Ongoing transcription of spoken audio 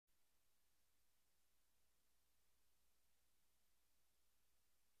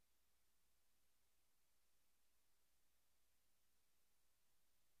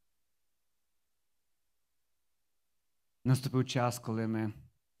Наступив час, коли ми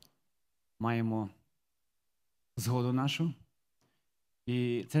маємо згоду нашу.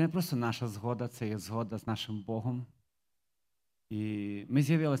 І це не просто наша згода, це є згода з нашим Богом. І ми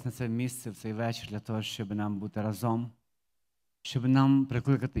з'явилися на це місце в цей вечір для того, щоб нам бути разом, щоб нам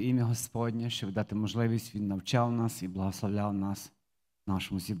прикликати ім'я Господнє, щоб дати можливість, Він навчав нас і благословляв нас в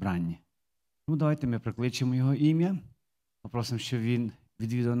нашому зібранні. Тому давайте ми прикличемо Його ім'я, попросимо, щоб Він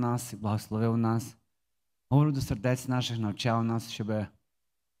відвідав нас і благословив нас, говорив до сердець наших, навчав нас, щоб,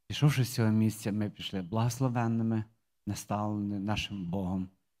 пішовши з цього місця, ми пішли благословенними, наставленими нашим Богом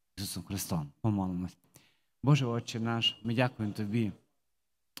Ісусом Христом. Помолимось. Боже Отче наш, ми дякуємо Тобі.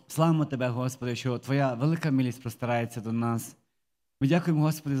 Славимо Тебе, Господи, що Твоя велика милість простирається до нас. Ми дякуємо,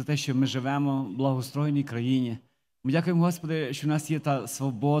 Господи, за те, що ми живемо в благоустроєній країні. Ми дякуємо, Господи, що в нас є та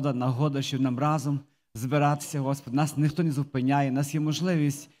свобода, нагода, щоб нам разом збиратися, Господи. Нас ніхто не зупиняє, у нас є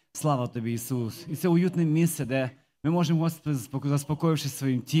можливість, слава Тобі, Ісус. І це уютне місце, де ми можемо, Господи, заспокоївшись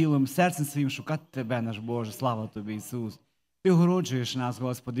своїм тілом, серцем своїм, шукати Тебе, наш Боже. Слава Тобі, Ісус. Ти огороджуєш нас,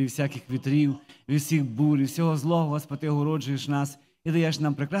 Господи, від всяких вітрів, від всіх бурь, від всього злого, Господи, Ти огороджуєш нас і даєш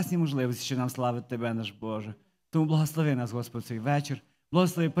нам прекрасні можливості, що нам славити Тебе, наш Боже. Тому благослови нас, Господи, цей вечір.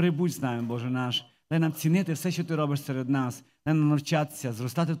 Благослови, перебудь з нами, Боже наш. Дай нам цінити все, що Ти робиш серед нас. Дай нам навчатися,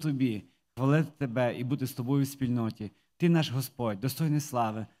 зростати в Тобі, хвалити Тебе і бути з Тобою в спільноті. Ти наш Господь, достойний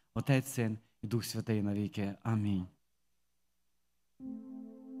слави, Отець, Син і Дух Святий навіки. Амінь.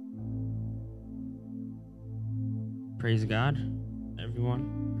 Praise God, everyone.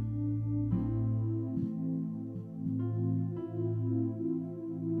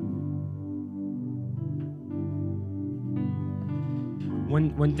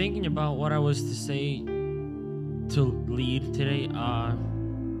 When thinking about what I was to say to lead today,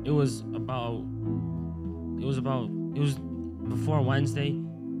 it was before Wednesday.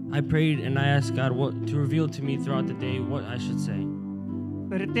 I prayed and I asked God to reveal to me throughout the day what I should say.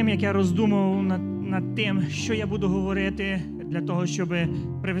 Перед тим, як я роздумував над тим, що я буду говорити для того, щоб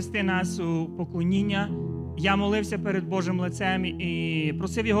привести нас у поклоніння, я молився перед Божим лицем і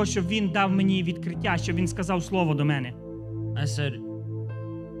просив Його, щоб Він дав мені відкриття, щоб Він сказав слово до мене. I said,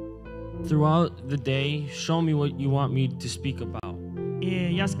 throughout the day, show me what you want me to speak about.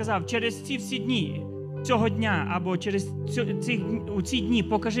 І я сказав, через ці всі дні, цього дня, або через у ці дні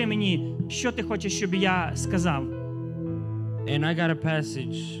покажи мені, що ти хочеш, щоб я сказав. And I got a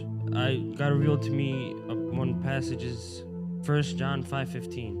passage, God revealed to me one passage is 1 John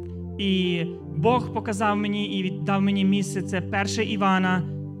 5:15. І Бог показав мені і дав мені місце, це 1 Івана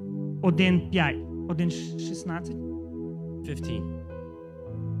 1:5, 1:16?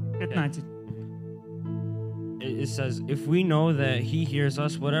 15. It says, if we know that He hears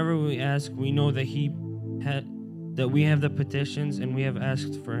us, whatever we ask, we know that that we have the petitions and we have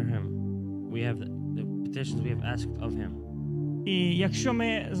asked for Him. We have the petitions we have asked of Him. І якщо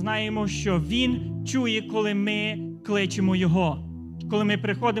ми знаємо, що Він чує, коли ми кличемо Його, коли ми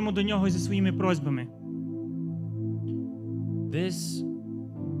приходимо до Нього зі своїми просьбами. This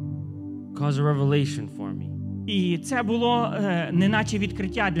caused a revelation for me. І це було неначе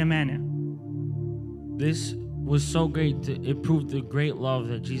відкриття для мене. This was so great, it proved the great love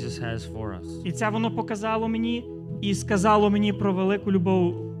that Jesus has for us. І це воно показало мені і сказало мені про велику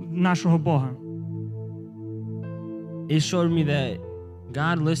любов нашого Бога. It showed me that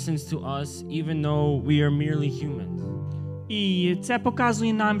God listens to us even though we are merely humans. І це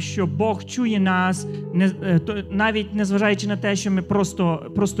показує нам, що Бог чує нас, навіть незважаючи на те, що ми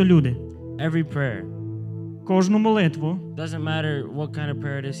просто люди. Every prayer. Кожну молитву. Doesn't matter what kind of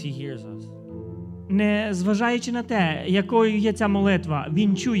prayer it is, He hears us. Не зважаючи на те, якою є ця молитва,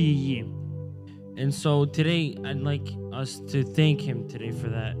 Він чує її. And so today I'd like us to thank Him today for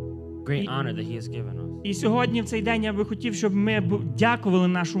that great honor that He has given us. І сьогодні в цей день я би хотів, щоб ми дякували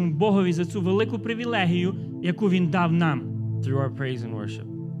нашому Богові за цю велику привілегію, яку Він дав нам. Through our praise and worship.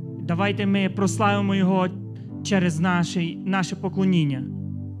 Давайте ми прославимо Його через наше поклоніння.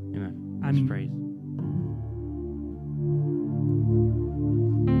 Amen. Амінь. Let's praise.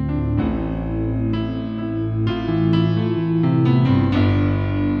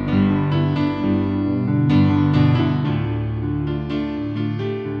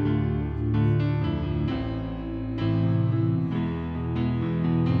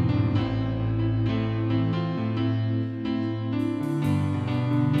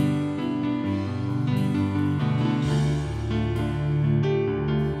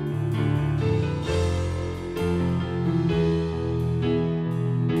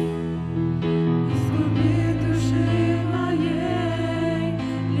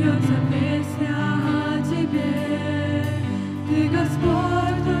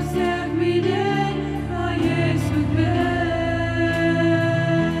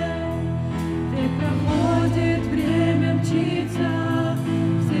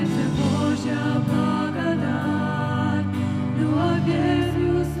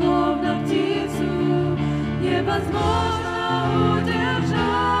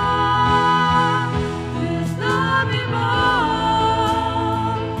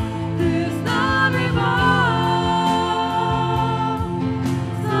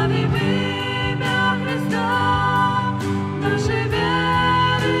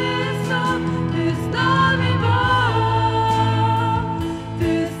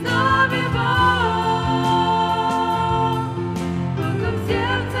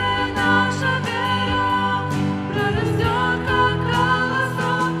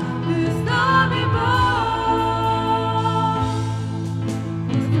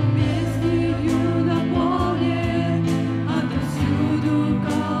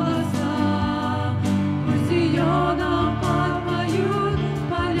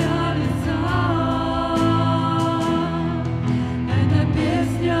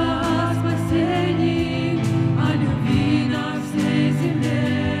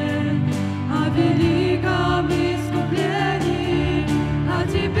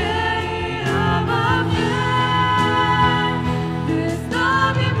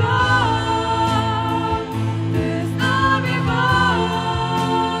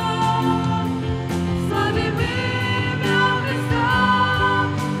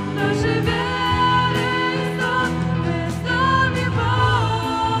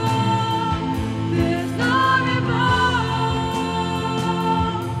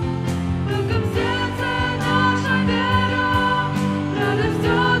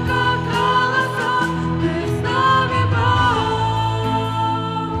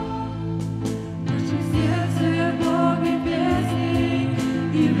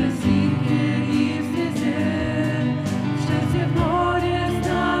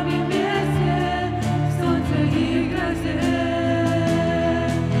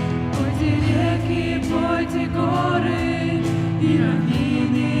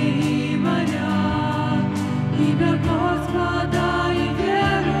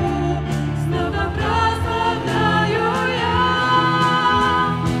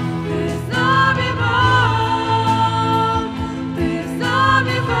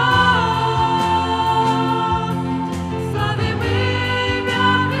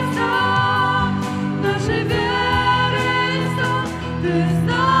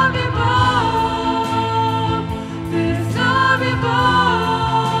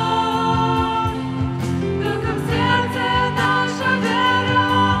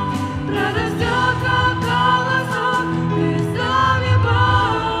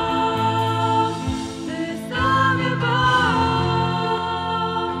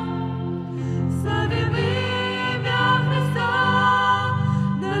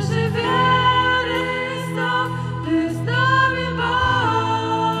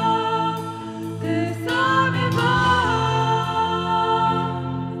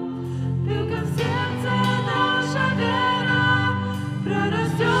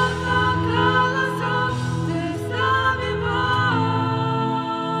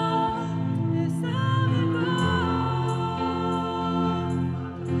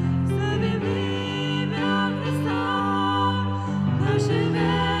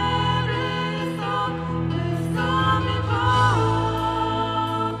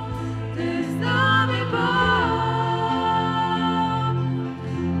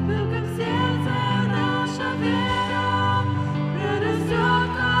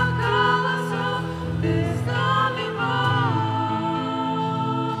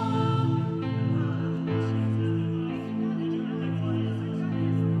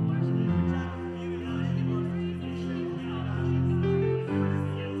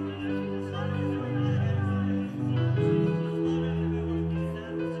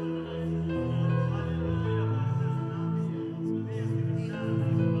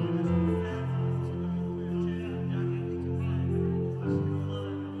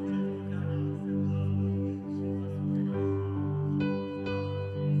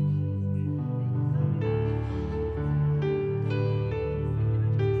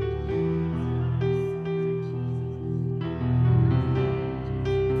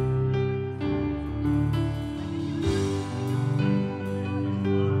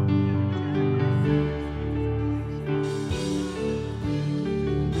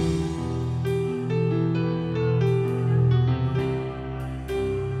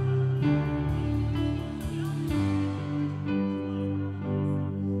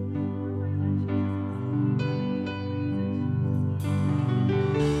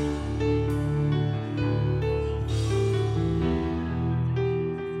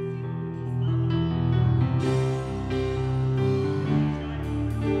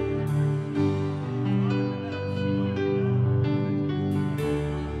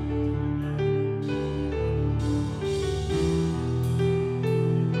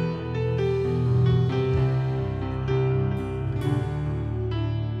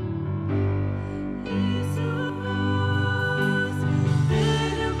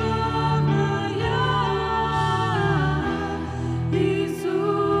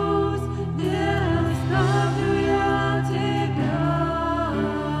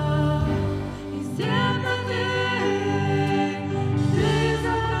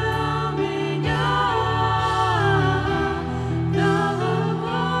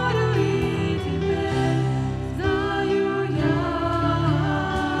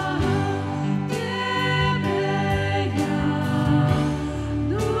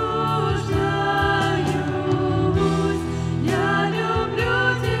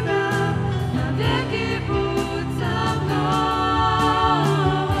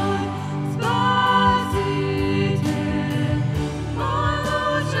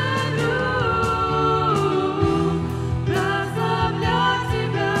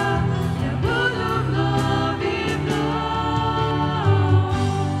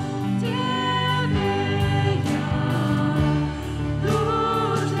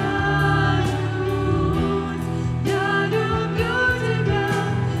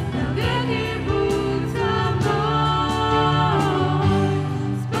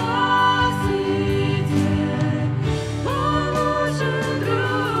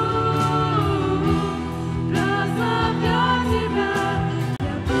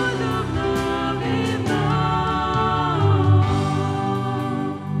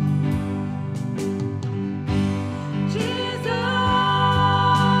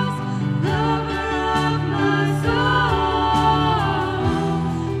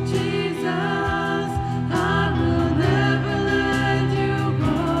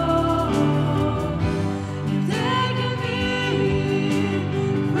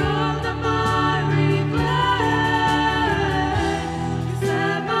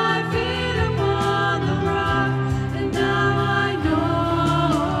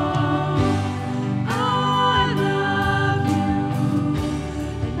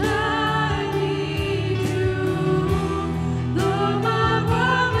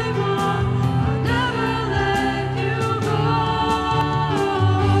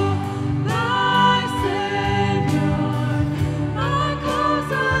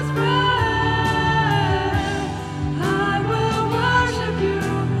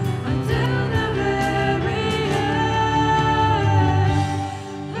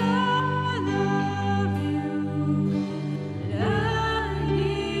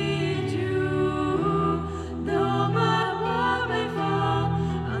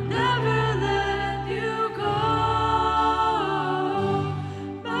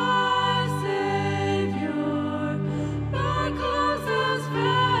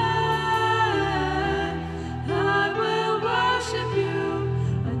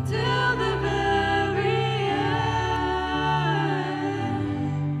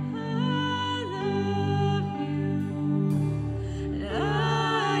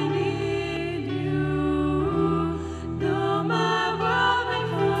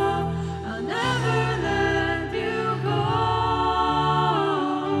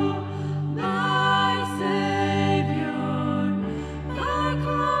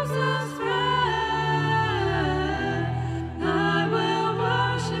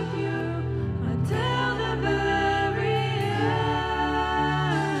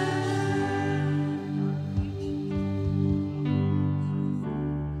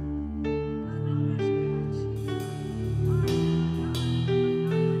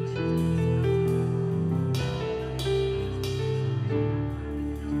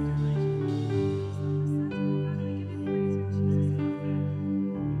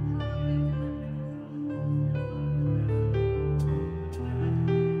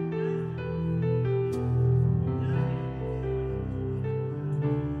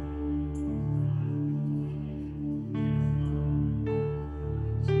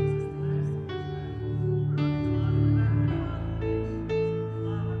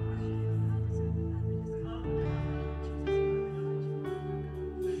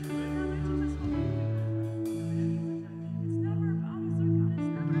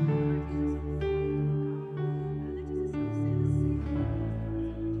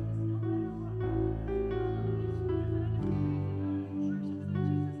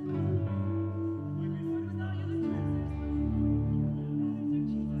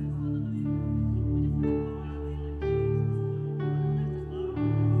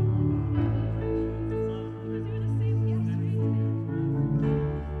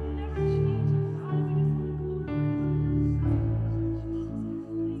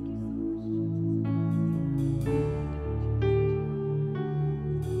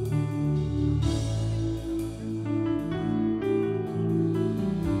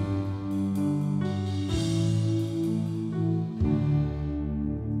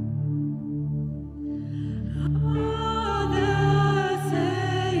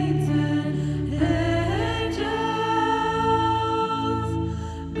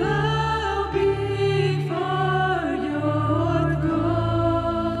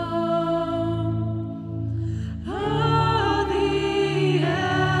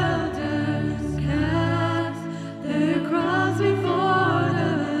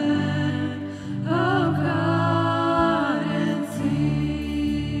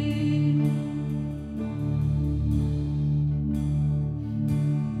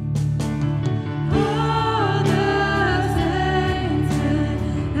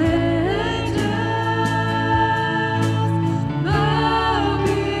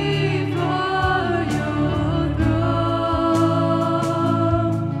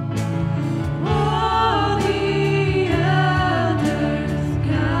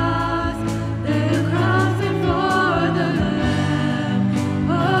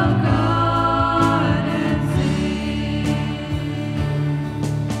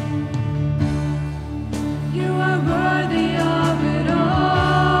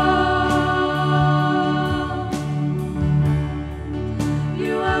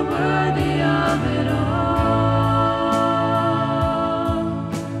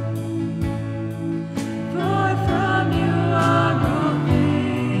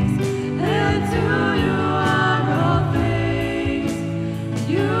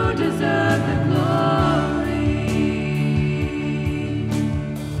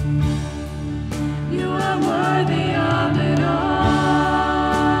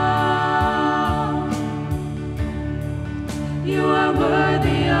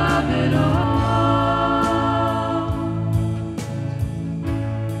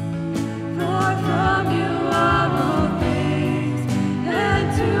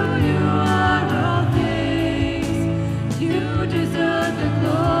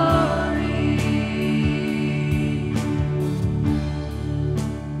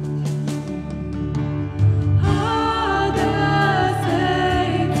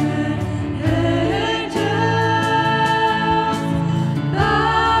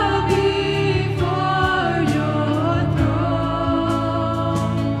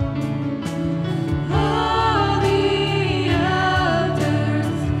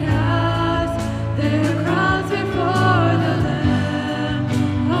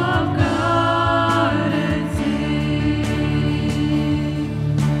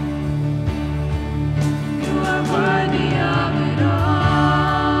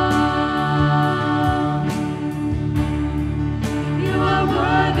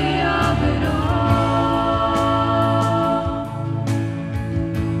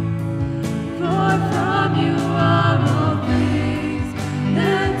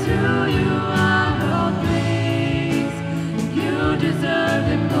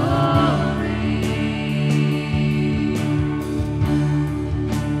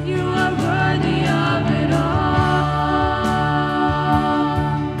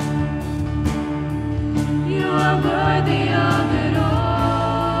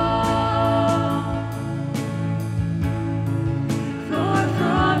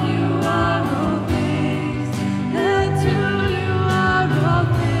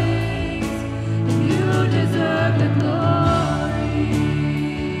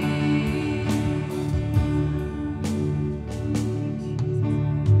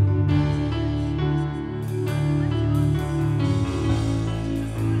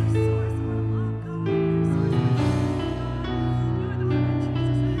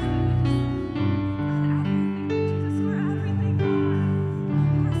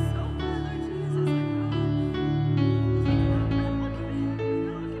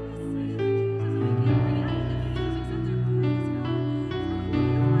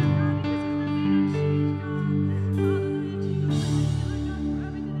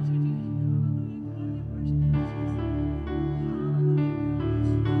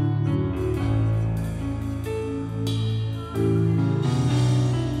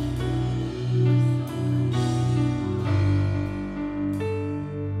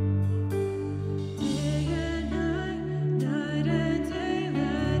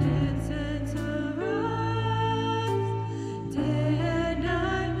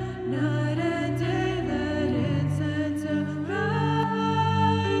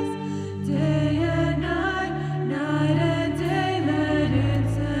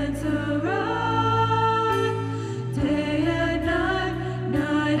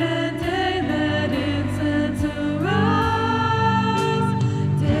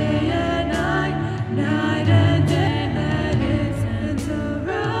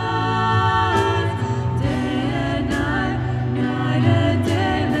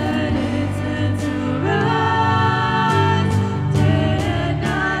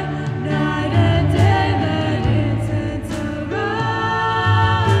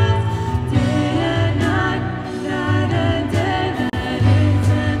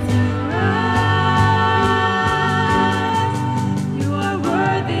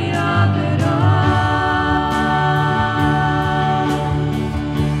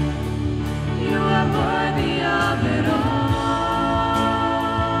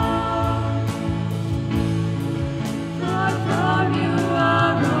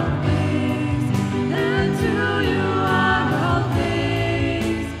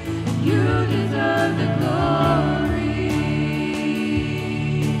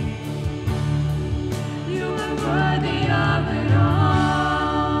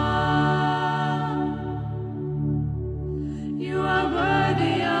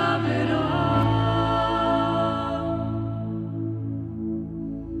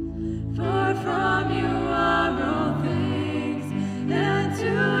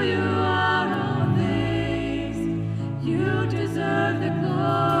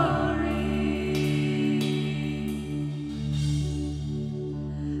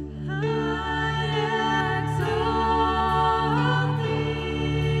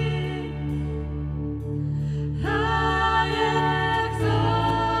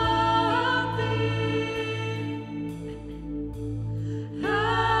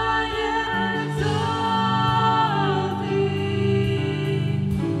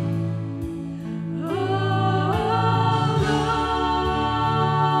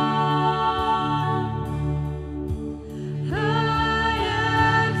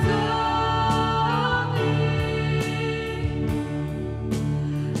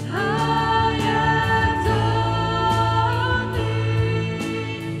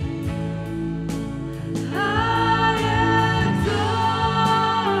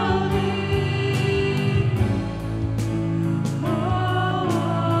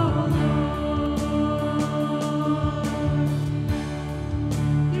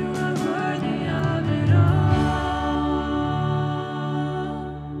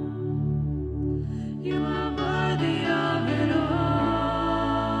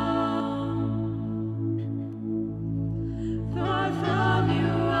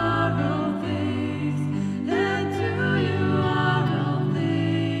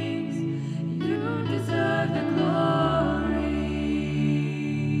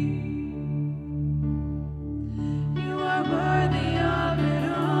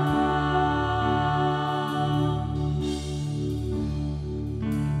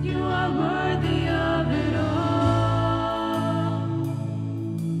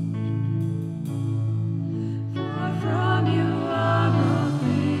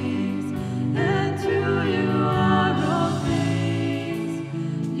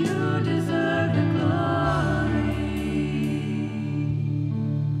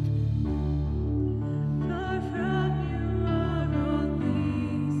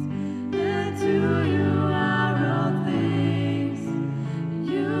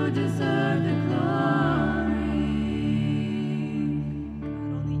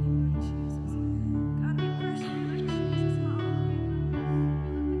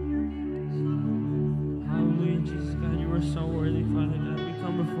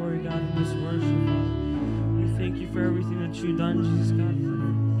 what you've done, Jesus God,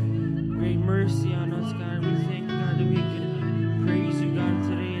 for your great mercy on us, God. We thank you, God, that we can praise you, God,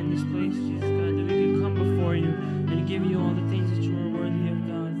 today in this place, Jesus God, that we can come before you and give you all the things that you are worthy of,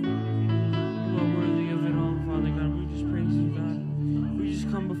 God. You are worthy of it all, Father God. We just praise you, God. We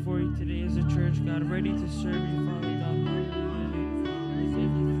just come before you today as a church, God, ready to serve you, Father God. We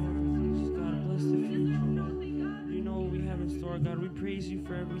thank you for everything, Jesus God. Bless the future, Lord. You know what we have in store, God. We praise you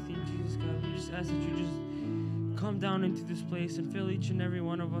for everything, Jesus God. We just ask that you just come down into this place and fill each and every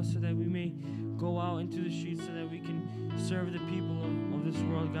one of us so that we may go out into the streets so that we can serve the people of this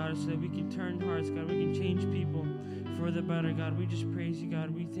world, God, so that we can turn hearts, God. We can change people for the better, God. We just praise you, God.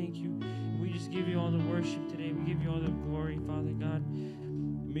 We thank you. We just give you all the worship today. We give you all the glory, Father God.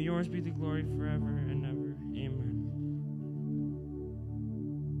 May yours be the glory forever and ever. Amen.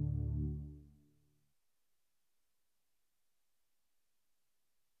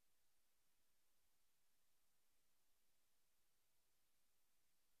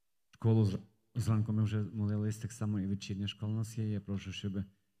 Школу зранку ми вже молились, так само і вечірня школа у нас є. Я прошу, щоб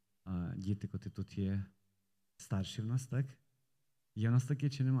діти, котрі тут є, старші в нас, так? Є в нас такі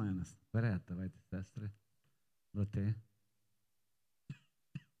чи немає у нас? Вперед, давайте, сестри, брати.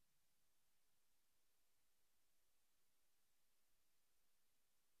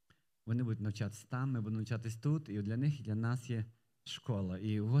 Вони будуть навчатися там, ми будемо навчатись тут, і для них, і для нас є школа.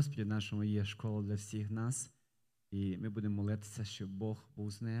 І у Господі нашому є школа для всіх нас. І ми будемо молитися, щоб Бог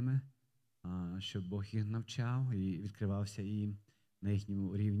був з ними, щоб Бог їх навчав і відкривався їм на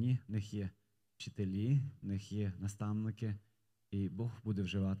їхньому рівні. В них є вчителі, в них є наставники, і Бог буде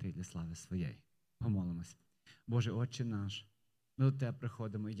вживати їх для слави своєї. Помолимось. Боже, Отче наш, ми до Тебе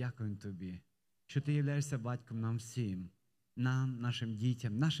приходимо і дякуємо Тобі, що Ти являєшся батьком нам всім, нам, нашим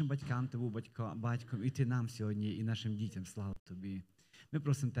дітям, нашим батькам Ти був батьком, і Ти нам сьогодні, і нашим дітям, слава Тобі. Ми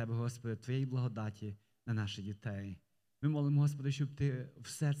просимо Тебе, Господи, Твоєї благодаті на наших дітей. Ми молимо, Господи, щоб Ти в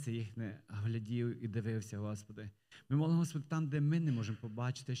серце їхнє глядів і дивився, Господи. Ми молимо, Господи, там, де ми не можемо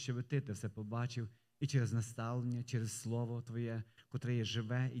побачити, щоб Ти це все побачив і через наставлення, через Слово Твоє, котре є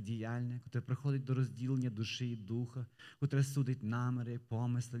живе і діяльне, котре приходить до розділення душі і духа, котре судить наміри,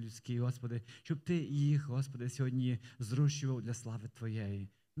 помисли людські, Господи, щоб Ти їх, Господи, сьогодні зрощував для слави Твоєї.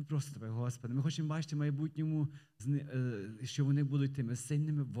 Ми просимо Тебе, Господи, ми хочемо бачити в майбутньому, що вони будуть тими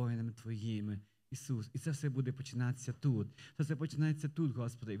сильними воїнами Твоїми, Ісус. І це все буде починатися тут. Це все починається тут,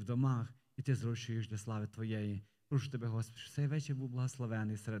 Господи, і в домах, і Ти зрощуєш для слави Твоєї. Прошу Тебе, Господи, щоб цей вечір був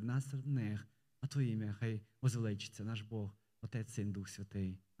благословений серед нас, серед них, а Твоє ім'я хай возвеличиться наш Бог, Отець, Син, Дух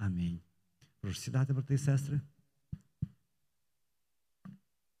Святий. Амінь. Прошу сідати, брати і сестри.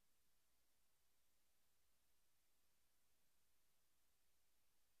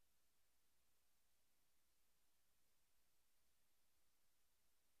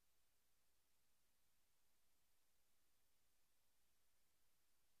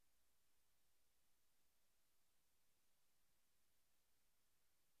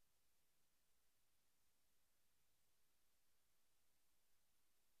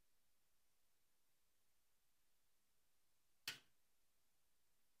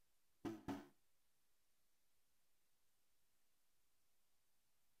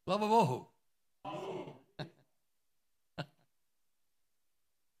 Слава Богу.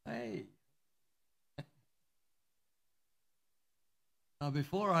 Hey. Now,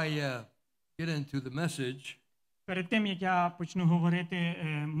 before I get into the message, Перед тим, як я почну говорити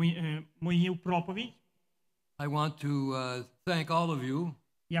мою проповідь, I want to thank all of you,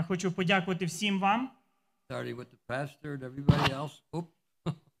 я хочу подякувати всім вам, starting with the pastor and everybody else,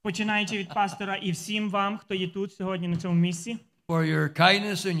 починаючи від пастора і всім вам, хто є тут сьогодні на цьому місці, for your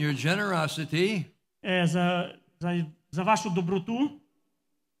kindness and your generosity за вашу доброту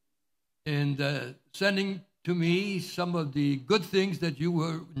and sending to me some of the good things that you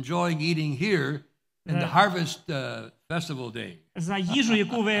were enjoying eating here in the Harvest Festival Day. За їжу,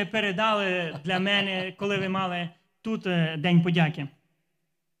 яку ви передали для мене, коли ви мали тут День подяки.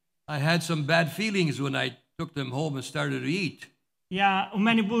 I had some bad feelings when I took them home and started to eat. У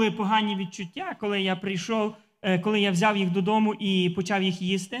мене були погані відчуття, коли я прийшов, коли я взяв їх додому і почав їх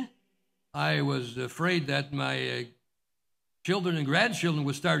їсти. I was afraid that my children and grandchildren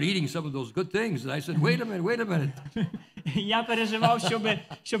would start eating some of those good things. And I said, wait a minute. Я переживав,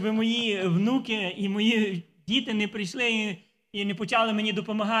 щоб мої внуки і мої діти не прийшли і не почали мені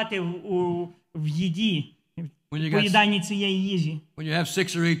допомагати в їді, в поїданні цієї їжі. When you have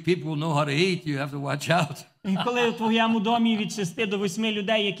 6 or 8 people who know how to eat, you have to watch out. Коли в твоєму домі від 6 до 8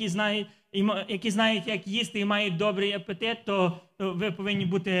 людей, які знають, як їсти і мають добрий апетит, то ви повинні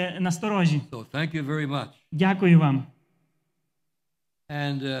бути насторожі. So thank you very much. Дякую вам.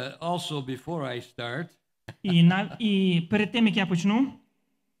 And also before I start, І перед тим, як я почну,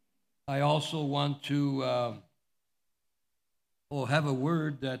 I also want to have a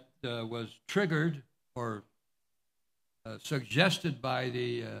word that was triggered or suggested by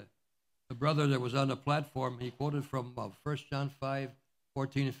the brother that was on the platform. He quoted from 1 John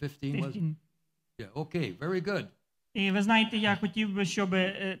 5:14 and 15. Was it? Yeah, okay, very good. І ви знаєте, я хотів би, щоб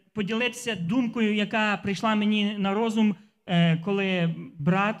поділитися думкою, яка прийшла мені на розум, коли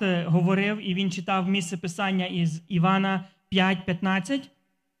брат говорив, і він читав місце Писання із Івана 5:15.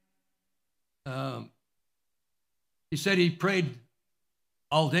 He said he prayed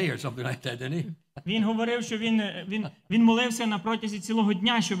all day or something like that, didn't he? Він говорив, що він молився на протязі цілого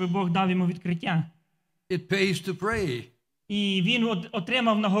дня, щоб Бог дав йому відкриття. It pays to pray. І він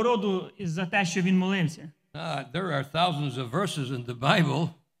отримав нагороду за те, що він молився. There are thousands of verses in the Bible.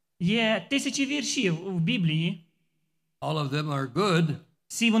 Є тисячі віршів в Біблії. All of them are good.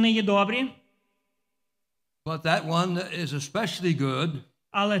 Всі вони є добрі. But that one is especially good.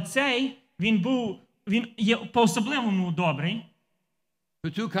 Але цей, він є по-особливому добрий.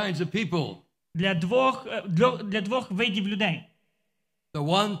 For two kinds of people. Для двох видів людей. The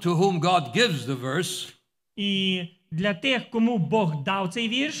one to whom God gives the verse. І для тих, кому Бог дав цей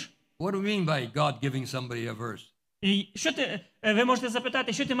вірш. What do you mean by God giving somebody a verse? І ви можете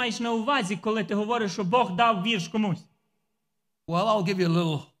запитати, що ти маєш на увазі, коли ти говориш, що Бог дав вірш комусь? Well, I'll give you a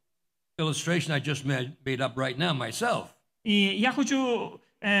little illustration I just made up right now myself. І я хочу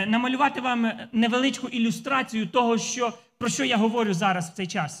намалювати вам невеличку ілюстрацію того, про що я говорю зараз в цей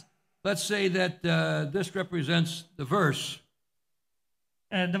час. Let's say that this represents the verse.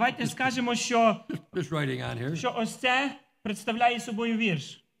 Давайте скажемо, що ось це представляє собою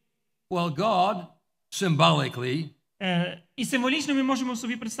вірш. Well, God symbolically і символічно ми можемо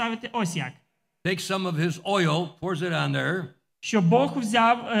собі представити ось як. Takes some of his oil, pours it on there. Що Бог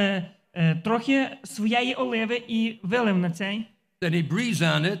взяв трохи своєї оливи і вилив на цей. Then he breathes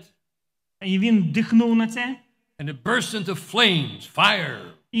on it. І він дихнув на це. And it bursts into flames,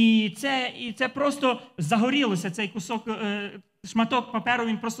 fire. І це просто загорілося, цей кусок, шматок паперу,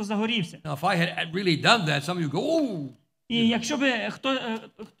 він просто загорівся. Now, if I had really done that, some of you go, oh! І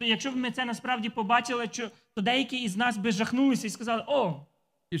якщо б ми це насправді побачили, то деякі із нас би жахнулися і сказали, о!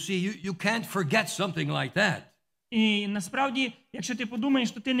 You see, you can't forget something like that. І насправді, якщо ти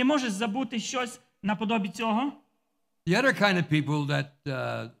подумаєш, то ти не можеш забути щось наподобі цього. The other kind of people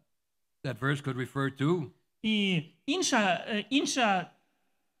that verse could refer to. І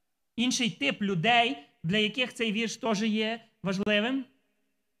інший тип людей, для яких цей вірш теж є важливим.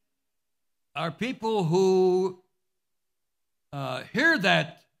 Are people who hear that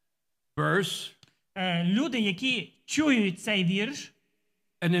verse. Люди, які чують цей вірш.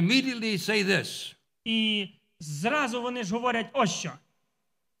 And immediately say this. І зразу вони ж говорять ось що.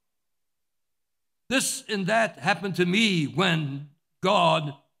 This and that happened to me when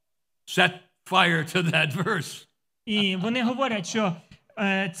God set fire to that verse. І вони говорять, що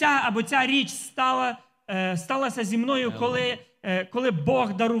ця річ сталася зі мною, коли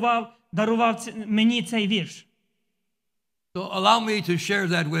Бог дарував мені цей вірш. So allow me to share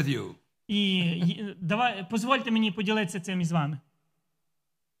that with you. І дозвольте мені поділитися цим із вами.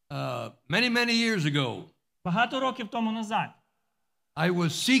 Many years ago. Багато років тому назад. I was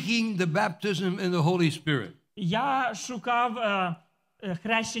seeking the baptism in the Holy Spirit. Я шукав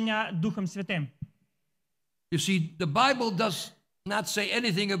хрещення Духом Святим. You see, the Bible does not say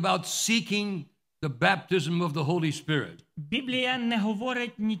anything about seeking the baptism of the Holy Spirit. Біблія не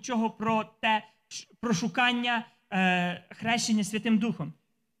говорить нічого про шукання хрещення Святим Духом.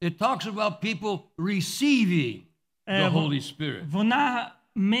 It talks about people receiving the Holy Spirit.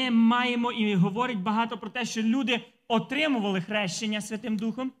 Ми маємо і говорить багато про те, що люди отримували хрещення Святим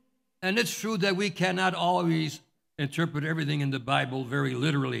Духом. And it's true that we cannot always interpret everything in the Bible very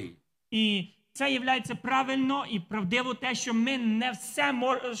literally. І це є правильно і правдиво те, що ми не все,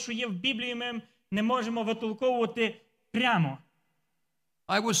 що є в Біблії, ми не можемо витолковувати прямо.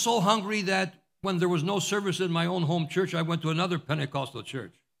 I was so hungry that when there was no service in my own home church, I went to another Pentecostal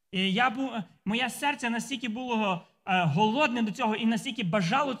church. Моє серце настільки було голодне до цього і настільки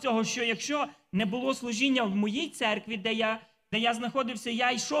бажало цього, що якщо не було служіння в моїй церкві, де я знаходився,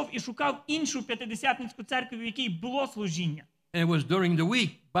 я йшов і шукав іншу п'ятидесятницьку церкву, в якій було служіння. And it was during the week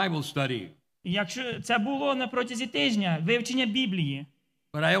Bible study. Якщо це було на протязі тижня, вивчення Біблії.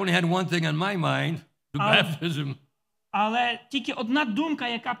 But I only had one thing on my mind, the baptism. Але тільки одна думка,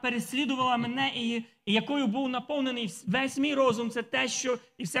 яка переслідувала мене і якою був наповнений весь мій розум, це те, що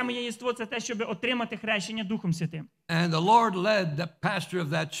і все моє єство, це те, щоб отримати хрещення Духом Святим. And the Lord led the pastor of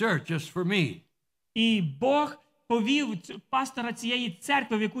that church just for me. І Бог повів пастора цієї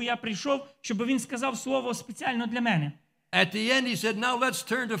церкви, в яку я прийшов, щоб він сказав слово спеціально для мене. At the end, he said, now let's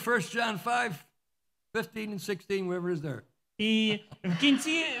turn to 1 John 5, 15 and 16, wherever it is there. І в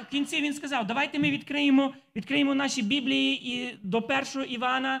кінці він сказав, давайте ми відкриємо наші Біблії і до 1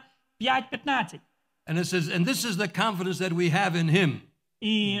 Івана 5:15. And it says, and this is the confidence that we have in him.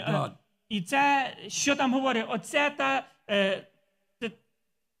 І це, що там говорить, оце те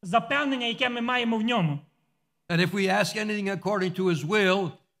запевнення, яке ми маємо в ньому. That if we ask anything according to his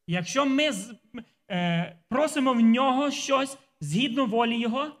will, якщо ми просимо в нього щось згідно волі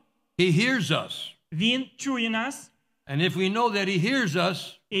його, he hears us. Він чує нас. And if we know that he hears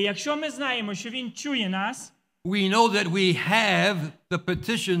us, і якщо ми знаємо, що він чує нас, we know that we have the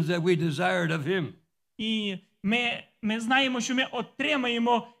petitions that we desired of him. І ми знаємо, що ми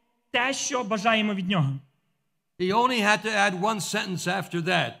отримаємо те, що бажаємо від нього. He only had to add one sentence after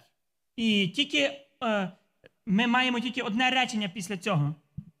that. І тільки ми маємо тільки одне речення після цього.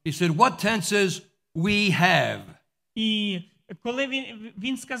 He said, what tenses we have? І коли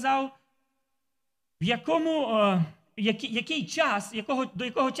він сказав, в який час, до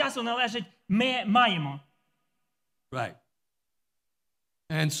якого часу належить ми маємо. Right.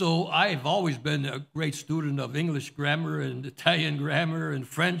 And so I've always been a great student of English grammar and Italian grammar and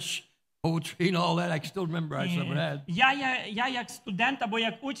French poetry and all that. I still remember I some of that. Я як студент або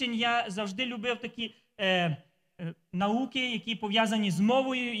як учень, я завжди любив такі науки, які пов'язані з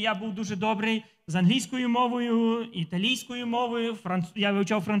мовою. Я був дуже добрий з англійською мовою, італійською мовою, я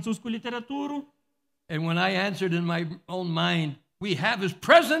вивчав французьку літературу. And when I answered in my own mind, we have is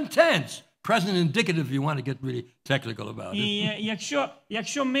present tense. Present indicative, if you want to get really technical about it.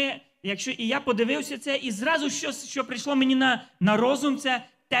 І я подивився це, і зразу що прийшло мені на розум, це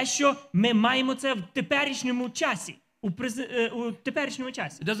те, що ми маємо це в теперішньому часі. У теперішньому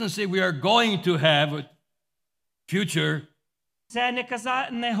часі. It doesn't say we are going to have a future. Це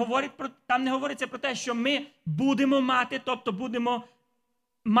там не говориться про те, що ми будемо мати, тобто будемо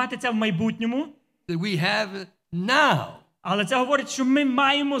мати це в майбутньому. That we have now. Але це говорить, що ми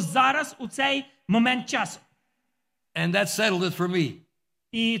маємо зараз у цей момент часу. And that settled it for me.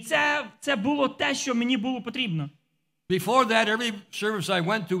 І це було те, що мені було потрібно. Before that, every service I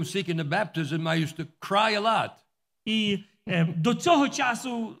went to seeking the baptism, I used to cry a lot. І до цього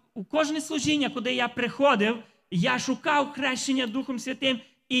часу у кожне служіння, куди я приходив, я шукав хрещення Духом Святим,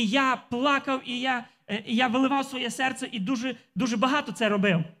 і я плакав, і я виливав своє серце, і дуже багато це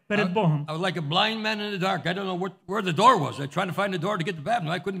робив перед Богом. I was like a blind man in the dark. I don't know where the door was. I tried to find the door to get the baptism.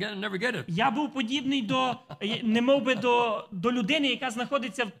 I couldn't get it, never get it. Я був подібний немовби до людини, яка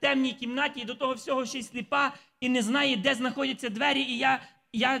знаходиться в темній кімнаті, і до того всього ще й сліпа, і не знає, де знаходяться двері, і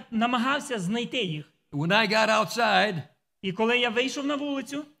я намагався знайти їх. When I got outside, і коли я вийшов на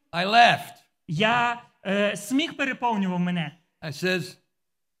вулицю, I laughed. Сміх переповнював мене. I says,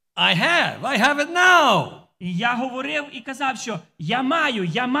 I have it now. І я говорив і казав, що я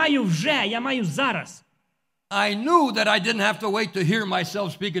маю вже, я маю зараз. I knew that I didn't have to wait to hear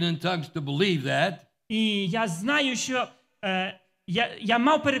myself speaking in tongues to believe that. І я знаю, що я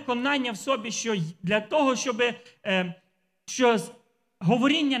мав переконання в собі, що для того, що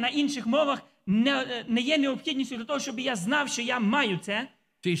говоріння на інших мовах не є необхідністю для того, щоб я знав, що я маю це.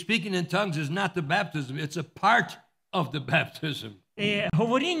 See, speaking in tongues is not the baptism, it's a part of the baptism.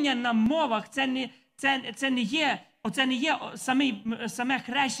 Говоріння на мовах це не є саме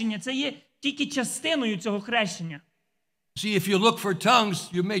хрещення, це є тільки частиною цього хрещення. See, if you look for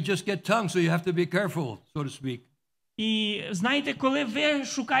tongues, you may just get tongues, so you have to be careful, so to speak. І знаєте, коли ви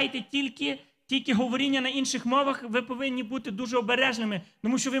шукаєте тільки говоріння на інших мовах, ви повинні бути дуже обережними,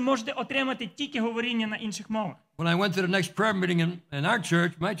 тому що ви можете отримати тільки говоріння на інших мовах. When I went to the next prayer meeting in our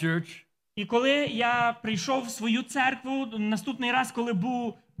church, my church, і коли я прийшов в свою церкву, наступний раз, коли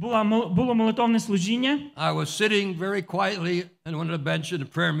було молитовне служіння, I was sitting very quietly on one of the benches in the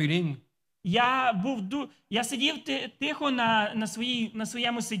prayer meeting. Я сидів тихо на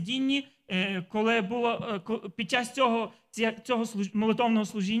своєму сидінні, коли було під час цього молитовного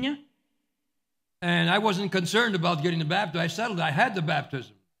служіння. And I wasn't concerned about getting the baptism. I settled I had the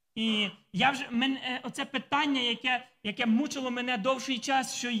baptism. І оце питання, яке мучило мене довший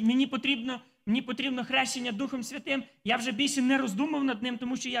час, що мені потрібно хрещення Духом Святим, я вже більше не роздумав над ним,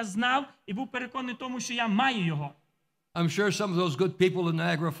 тому що я знав і був переконаний тому, що я маю його. I'm sure some of those good people in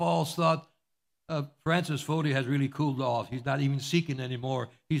Niagara Falls thought Francis Foti has really cooled off. He's not even seeking anymore.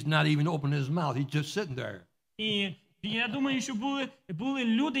 He's not even opening his mouth. He's just sitting there. І я думаю, що були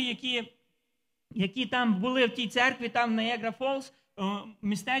люди, які там були в тій церкві, там в Niagara Falls,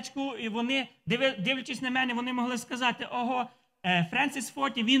 містечку, і вони, дивлячись на мене, вони могли сказати, ого, Френсіс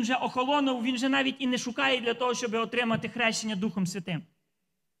Фоті, він вже охолонув, він вже навіть і не шукає для того, щоб отримати хрещення Духом Святим.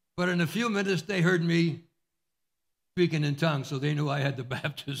 But in a few minutes, they heard me speaking in tongues, so they knew I had the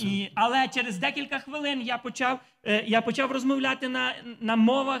baptism. Але через декілька хвилин я почав розмовляти на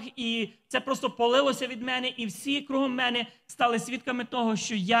мовах, і це просто полилося від мене, і всі кругом мене стали свідками того,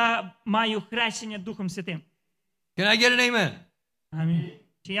 що я маю хрещення Духом Святим. Can I get an amen? Амінь.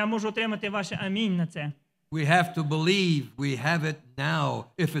 Чи я можу отримати ваше амінь на це? We have to believe we have it now.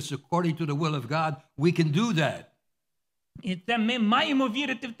 If it's according to the will of God, we can do that. І це ми маємо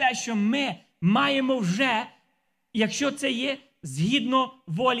вірити в те, що ми маємо вже, якщо це є згідно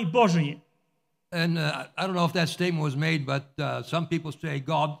волі Божої. And I don't know if that statement was made, but some people say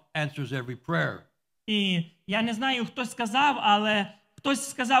God answers every prayer. І я не знаю, хто сказав, але хтось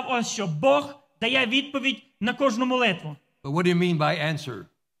сказав ось що Бог дає відповідь на кожну молитву. But what do you mean by answer?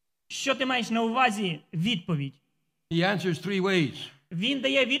 Що ти маєш на увазі відповідь? He answers three ways. Він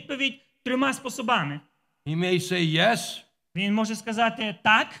дає відповідь трьома способами. He may say yes, Він може сказати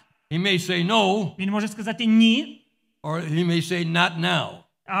так, he may say no, він може сказати ні, or he may say not now.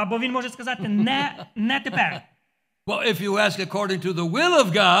 або він може сказати не тепер. Well, if you ask according to the will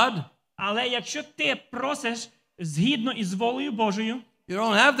of God, Але якщо ти просиш згідно із волею Божою, you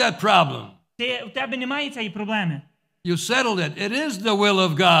don't have that problem. у тебе немає цієї проблеми. You settled it. It is the will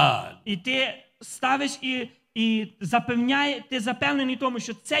of God. І ти ставиш і ти запевнений тому,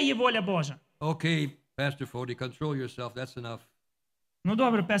 що це є воля Божа. Okay, Pastor Foti, control yourself. That's enough. Ну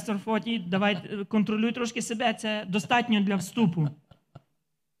добре, пастор Фоті, давай контролюй трошки себе, це достатньо для вступу.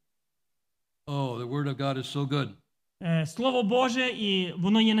 Oh, the word of God is so good. Слово Боже, і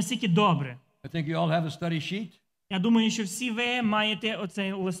воно є настільки добре. I think you all have a study sheet. Я думаю, що всі ви маєте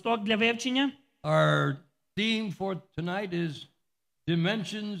оцей листок для вивчення. Our theme for tonight is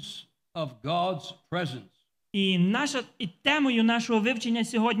dimensions of God's presence. І темою нашого вивчення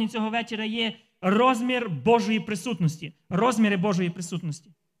сьогодні, цього вечора, є розмір Божої присутності. Розміри Божої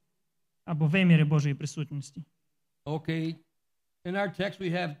присутності. Або виміри Божої присутності. Okay. In our text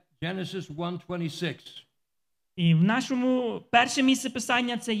we have Genesis 1:26. І в нашому перше місце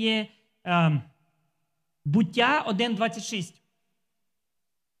писання це є Буття 1:26.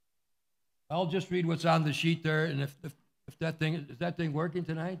 I'll just read what's on the sheet there, and if that thing working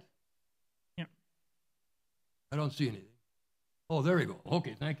tonight? Yeah. I don't see anything. Oh, there we go.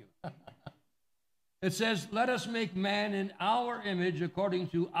 Okay, thank you. It says, "Let us make man in our image according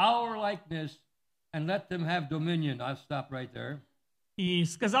to our likeness, and let them have dominion." I'll stop right there. І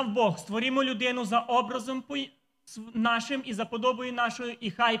сказав Бог: створімо людину за образом нашим і за подобою нашою,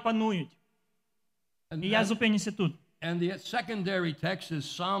 і хай панують. І я зупинюся тут. And the secondary text is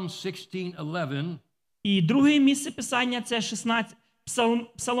Psalm 16:11. І друге місце писання це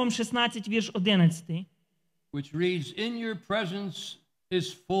Псалом 16, вірш 11. Which reads, "In your presence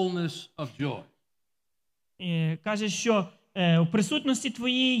is fullness of joy." І каже, що у присутності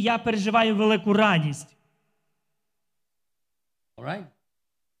твоїй я переживаю велику радість. All right?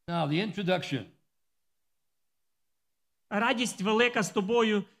 Now, the introduction. Радість велика з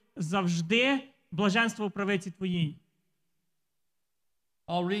тобою завжди, блаженство в правиці твоїй.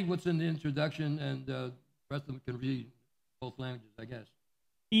 I'll read what's in the introduction, and the rest of them can read both languages, I guess.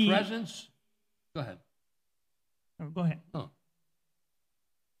 І... Presence. Go ahead. Go ahead. Oh.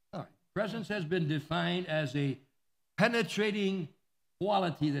 All right. Presence has been defined as a penetrating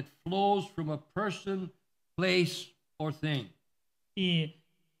quality that flows from a person, place, or thing. І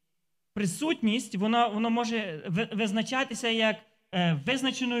присутність, воно може визначатися як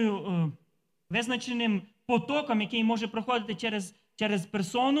визначеним потоком, який може проходити через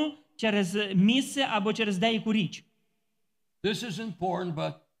персону, через місце або через деяку річ. This is important,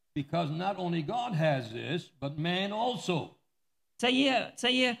 but because not only God has this, but man also.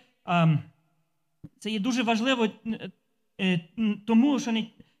 Це є дуже важливо, тому що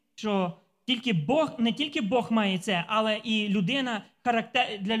не тільки Бог має це, але і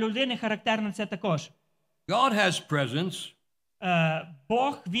для людини характерно це також. God has presence.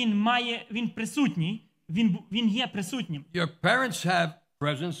 Бог, він присутній, він є присутнім. Your parents have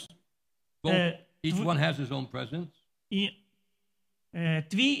presence. Each one has his own presence. І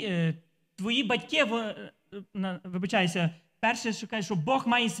твої батьки, вибачаюся, перше, що кажуть, що Бог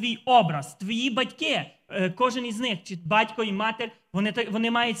має свій образ. Твої батьки, кожен із них, чи батько і матір,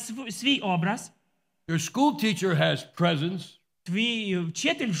 вони мають свій образ. Your school teacher has presence. Твій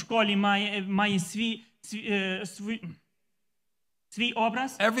вчитель в школі має свій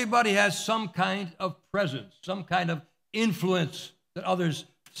образ. Everybody has some kind of presence, some kind of influence that others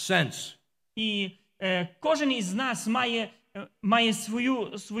sense. І кожен із нас має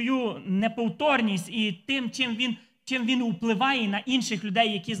свою неповторність і тим, чим він чим він впливає на інших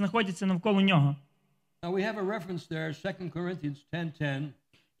людей, які знаходяться навколо нього. Now we have a reference there, 2 Corinthians 10:10.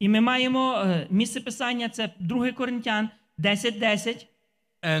 І ми маємо місце писання, це 2 Коринтян 10:10.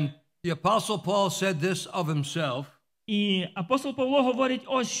 And the Apostle Paul said this of himself. І апостол Павло говорить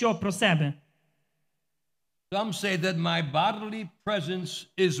ось що про себе. Some say that my bodily presence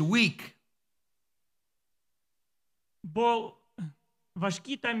is weak. Бо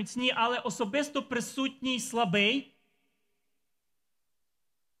важкі та міцні, але особисто присутній слабий.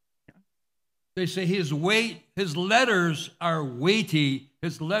 They say his letters are weighty.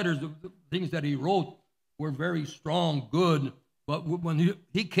 His letters, the things that he wrote were very strong, good. But when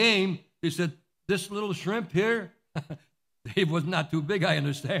he came, he said, this little shrimp here, it was not too big, I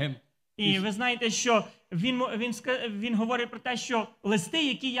understand. І ви знаєте, що він говорить про те, що листи,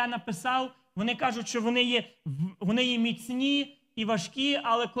 які я написав, вони кажуть, що вони є міцні і важкі,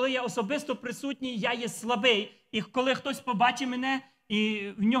 але коли я особисто присутній, я є слабий. І коли хтось побачить мене, і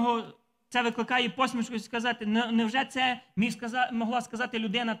в нього це викликає посмішку, сказати, невже це могла сказати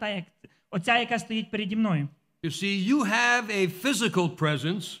людина, та як оця, яка стоїть переді мною? You see, you have a physical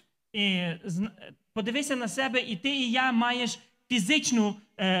presence. І подивися на себе, і ти, і я маєш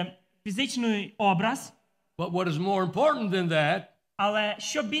фізичний образ. But what is more important than that, Але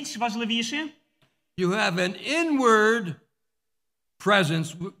що більш важливіше, you have an inward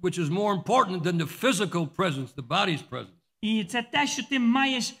presence, which is more important than the physical presence, the body's presence. і це те, що ти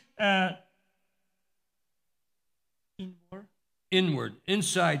маєш Inward,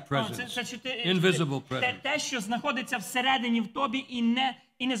 inside presence, invisible presence. те, що знаходиться всередині в тобі,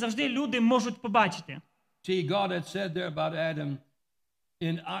 і не завжди люди можуть побачити. See, God had said there about Adam,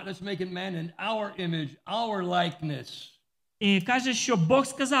 let's make it man in our image, our likeness. І каже, що Бог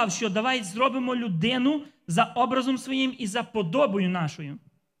сказав, що давай зробимо людину за образом своїм і за подобою нашою.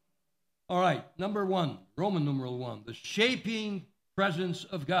 All right, number 1, Roman numeral 1, the shaping presence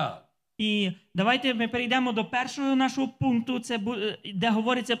of God. І давайте ми перейдемо до першого нашого пункту, це де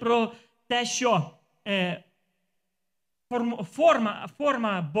говориться про те, що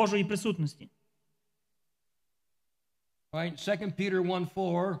форма Божої присутності. Right, 2 Peter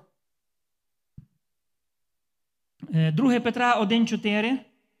 1:4. 2 Петра 1:4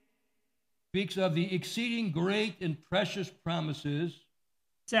 Speaks of the exceeding great and precious promises.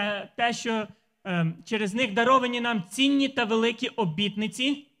 Це те, що через них даровані нам цінні та великі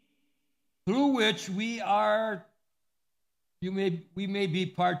обітниці, Through which we may be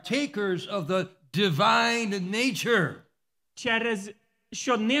partakers of the divine nature. через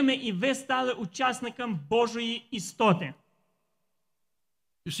що ними і ви стали учасниками Божої істоти.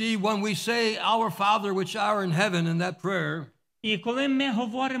 You see, when we say, Our Father which art in heaven in that prayer, І коли ми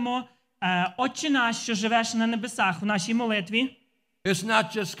говоримо «Отче наш, що живеш на небесах» в нашій молитві, it's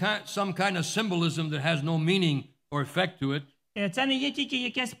not just some kind of symbolism that has no meaning or effect to it. це не є тільки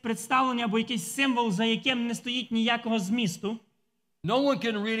якесь представлення або якийсь символ, за яким не стоїть ніякого змісту. No one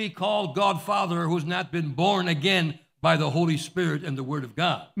can really call God Father who's not been born again by the Holy Spirit and the Word of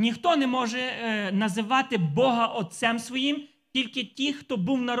God. Ніхто не може називати Бога Отцем своїм, тільки ті, хто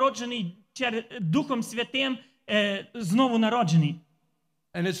був народжений Духом Святим, знову народжений.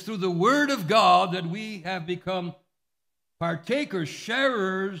 And it's through the Word of God that we have become partakers,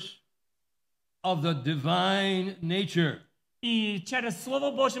 sharers of the divine nature. І через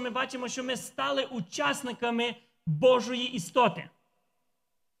Слово Боже ми бачимо, що ми стали учасниками Божої істоти.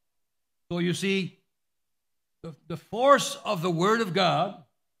 So you see, the force of the Word of God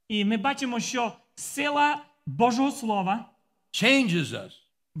І ми бачимо, що сила Божого Слова, changes us,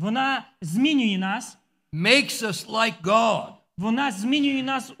 вона змінює нас, makes us like God. вона змінює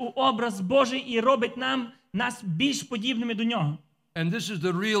нас у образ Божий і робить нас більш подібними до Нього. And this is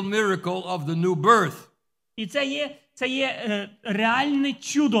the real miracle of the new birth. І це є реальне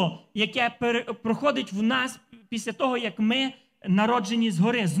чудо, яке проходить в нас після того, як ми народжені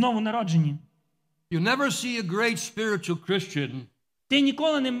згори, знову народжені. You never see a great spiritual Christian Ти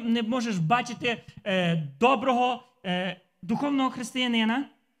ніколи не можеш бачити доброго духовного християнина,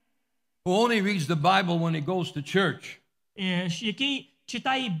 who only reads the Bible when he goes to church. Який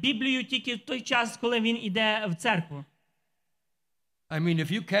читає Біблію тільки в той час, коли він іде в церкву. I mean,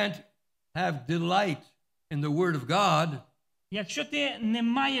 if you can't have delight in the Word of God, Якщо ти не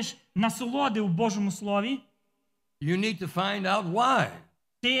маєш насолоди в Божому Слові, you need to find out why.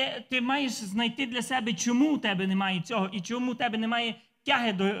 ти маєш знайти для себе, чому у тебе немає цього, і чому у тебе немає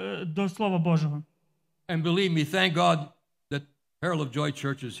тяги до Слова Божого. And believe me, thank God that Herald of Joy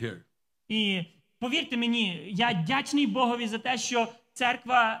Church is here. І повірте мені, я вдячний Богові за те, що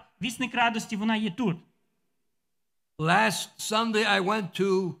церква Вісник Радості, вона є тут. Last Sunday I went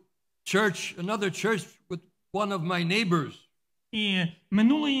to church, another church with one of my neighbors. І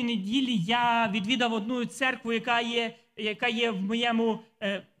минулої неділі я відвідав одну церкву, яка є в моєму,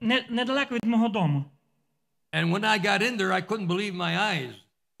 недалеко від мого дому. And when I got in there, I couldn't believe my eyes.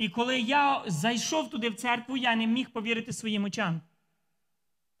 І коли я зайшов туди в церкву, я не міг повірити своїм очам.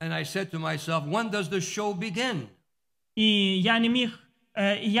 And I said to myself, when does the show begin? І я не міг,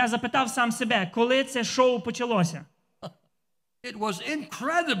 я запитав сам себе, коли це шоу почалося. It was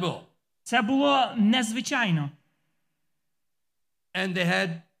incredible. Це було незвичайно. And they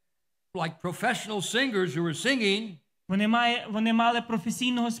had like professional singers who were singing. Вони мали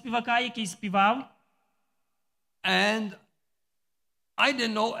професійного співака, який співав. And I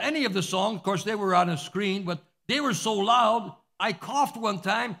didn't know any of the songs. Of course, they were on a screen, but they were so loud, I coughed one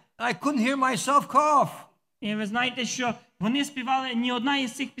time, and I couldn't hear myself cough. І ви знаєте, що вони співали, ні одна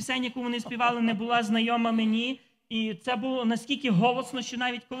із цих пісень, яку вони співали, не була знайома мені. І це було наскільки голосно, що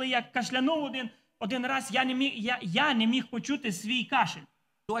навіть коли я кашлянув один раз, я не міг почути свій кашель.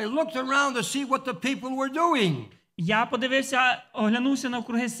 So I looked around to see what the people were doing. Я подивився, оглянувся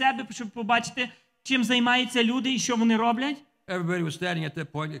навкруги себе, щоб побачити, чим займаються люди і що вони роблять. Everybody was standing at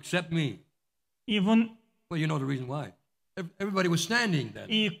that point except me. І Well, you know the reason why. Everybody was standing then.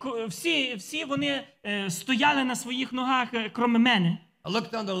 І всі вони стояли на своїх ногах, крім мене. I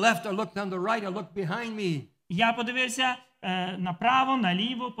looked on the left, I looked on the right, I looked behind me. Я подивився направо,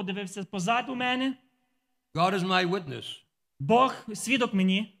 наліво, подивився позаду мене. God is my witness. Бог свідок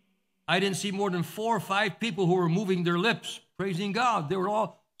мені. I didn't see more than 4 or 5 people who were moving their lips, praising God. They were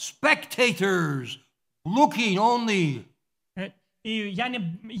all spectators, looking only. І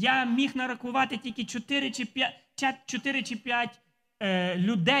я міг нарахувати тільки 4 чи 5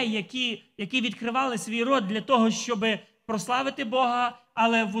 людей, які відкривали свій рот для того, щоб прославити Бога,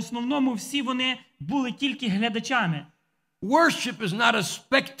 але в основному всі вони були тільки глядачами. Worship is not a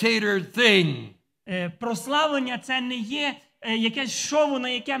spectator thing. Прославлення – це не є якесь шоу, на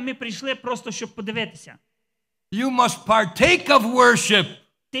яке ми прийшли просто, щоб подивитися. You must partake of worship.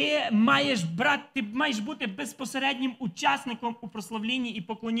 Ти маєш бути безпосереднім учасником у прославлінні і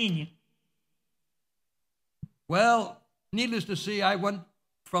поклонінні. Well, needless to say, I went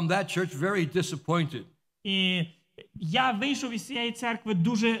from that church very disappointed. І я вийшов із цієї церкви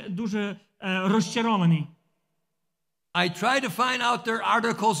дуже розчарований. I tried to find out their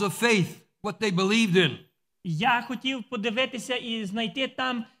articles of faith, what they believed in. Я хотів подивитися і знайти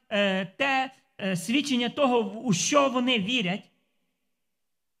там те свідчення того, у що вони вірять.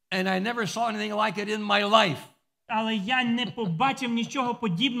 And I never saw anything like it in my life. Але я не бачив нічого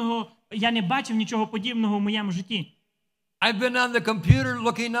подібного в моєму житті. I've been on the computer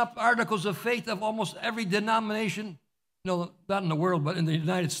looking up articles of faith of almost every denomination, no, not in the world, but in the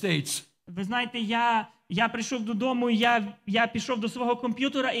United States. Ви знаєте, я прийшов додому, я пішов до свого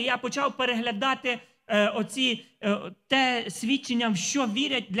комп'ютера і я почав переглядати те свідчення, в що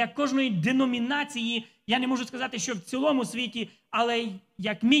вірять для кожної деномінації. Я не можу сказати, що в цілому світі, але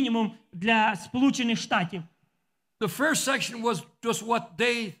як мінімум для Сполучених Штатів. The first section was just what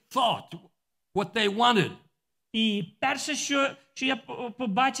they thought, what they wanted. І перше, що я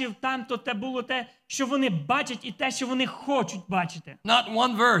побачив там, то це було те, що вони бачать і те, що вони хочуть бачити. Not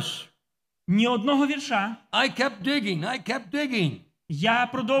one verse. Ні одного вірша. I kept digging. Я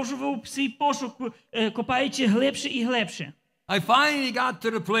продовжував свій пошук, копаючи глибше і глибше. I finally got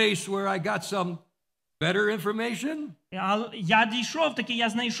to the place where I got some better information. Я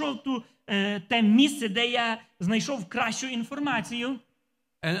знайшов те місце, де я знайшов кращу інформацію.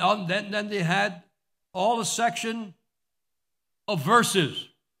 And then they had all a section of verses.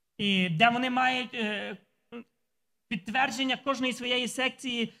 І де вони мають підтвердження кожної своєї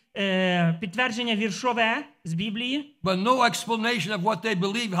секції, підтвердження віршове з Біблії. But no explanation of what they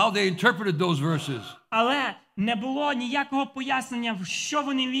believe, how they interpreted those verses. Але не було ніякого пояснення, в що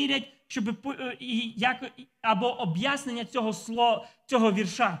вони вірять, або об'яснення цього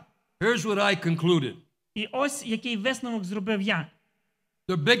вірша. Here's what I concluded. І ось який висновок зробив я.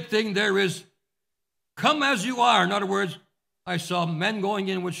 The big thing there is, come as you are. In other words, I saw men going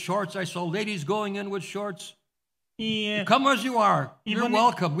in with shorts. I saw ladies going in with shorts. Come as you are. You're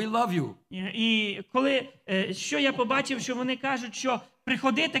welcome. We love you. І що я побачив, що вони кажуть, що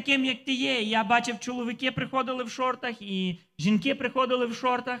приходи таким, як ти є. Я бачив, чоловіки приходили в шортах, і жінки приходили в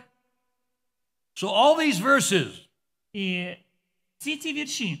шортах. So all these verses, і ці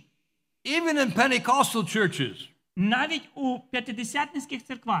вірші, even in Pentecostal churches, навіть у п'ятидесятницьких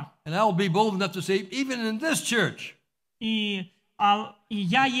церквах, and I will be bold enough to say, even in this church, і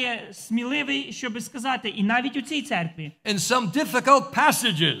я є сміливий, щоб сказати, і навіть у цій церкві, in some difficult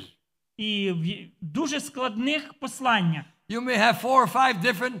passages, і в дуже складних посланнях, you may have 4 or 5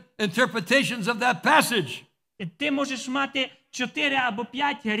 different interpretations of that passage. ти можеш мати 4 або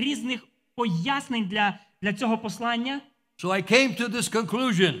 5 різних пояснень для цього послання. So I came to this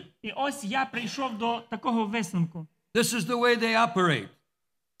conclusion. І ось я прийшов до такого висновку. This is the way they operate.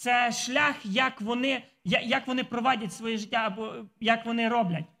 Це шлях, як вони проводять своє життя, або як вони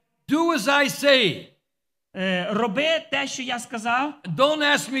роблять. Do as I say. Роби те, що я сказав. Don't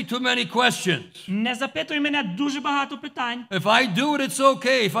ask me too many questions. Не запитуй мене дуже багато питань. If I do it, it's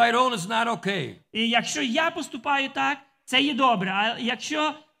okay. If I don't, it's not okay. І якщо я поступаю так, це є добре. А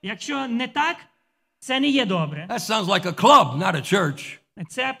якщо не так, це не є добре. That sounds like a club, not a church.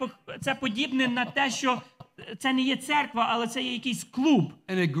 Це подібне на те, що це не є церква, але це є якийсь клуб.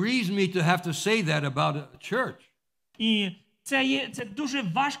 And it grieves me to have to say that about a church. І це дуже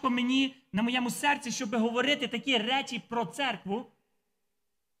важко мені на моєму серці, щоб говорити такі речі про церкву.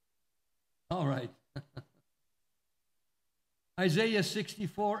 All right. Isaiah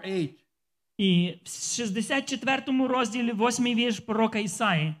 64:8. І в 64 розділі 8 вірш пророка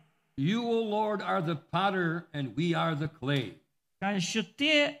Ісаї You, O Lord, are the potter, and we are the clay. каже, що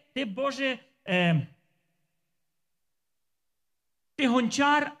ти Боже, ти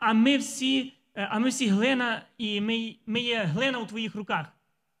гончар, а ми всі глина, і ми є глина у твоїх руках.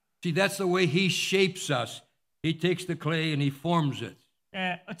 See, that's the way he shapes us. He takes the clay and he forms it.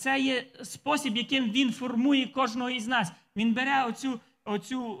 Це є спосіб, яким він формує кожного із нас. Він бере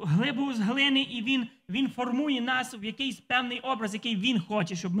оцю глибу з глини, і він формує нас в якийсь певний образ, який він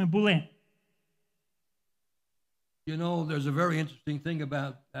хоче, щоб ми були. You know, there's a very interesting thing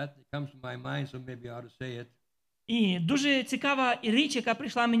about that that comes to my mind, so maybe I ought to say it. І дуже цікава річ, яка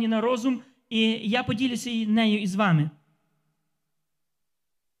прийшла мені на розум, і я поділюся нею із вами.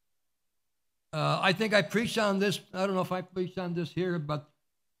 I think I preached on this. I don't know if I preached on this here,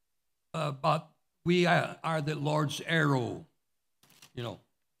 but we are the Lord's arrow. You know,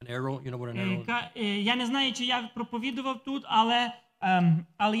 an arrow. You know what an arrow is? Я не знаю, чи я проповідував тут,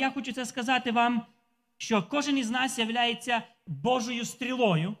 але я хочу це сказати вам, що кожен із нас являється Божою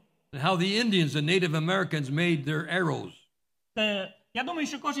стрілою. And how the Indians, the Native Americans, made their arrows. Я думаю,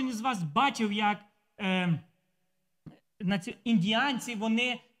 що кожен із вас бачив, як індіанці,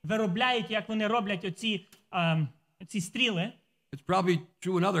 вони виробляють, як вони роблять оці стріли. It's probably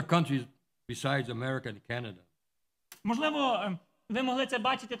true in other countries besides America and Canada. Можливо, ви могли це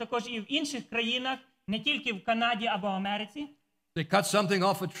бачити також і в інших країнах, не тільки в Канаді або Америці. They cut something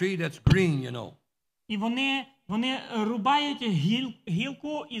off a tree that's green, you know. І вони рубають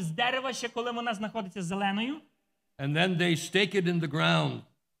гілку із дерева, ще коли вона знаходиться зеленою. And then they stake it in the ground.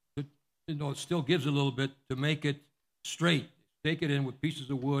 You know, it still gives a little bit to make it straight. Stake it in with pieces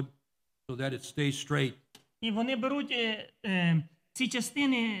of wood so that it stays straight. І вони беруть ці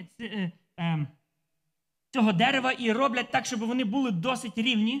частини цього дерева і роблять так, щоб вони були досить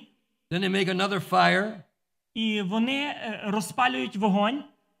рівні. Then they make another fire. І вони розпалюють вогонь.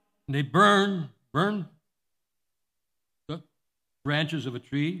 And they burn the branches of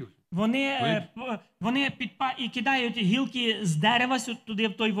a tree. Вони і кидають гілки з дерева туди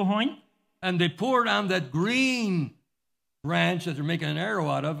в той вогонь. And they pour it on that green branch that they're making an arrow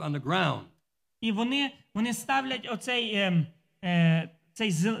out of on the ground. І вони ставлять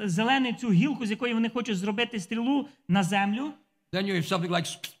цей зелений, цю гілку, з якої вони хочуть зробити стрілу, на землю. Then you have something like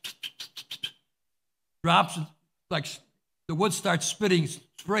drops, like the wood starts spitting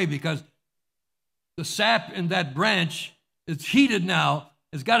spray because the sap in that branch is heated now.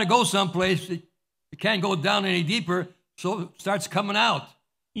 It's got to go someplace. It can't go down any deeper, so it starts coming out.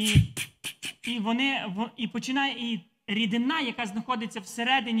 І починає, і рідина, яка знаходиться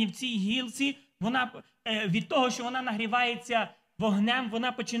всередині в цій гілці, вона від того, що вона нагрівається вогнем,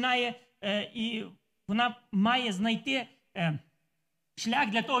 вона починає, і вона має знайти шлях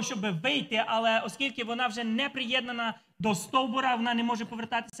для того, щоб вийти, але оскільки вона вже не приєднана до стовбура, вона не може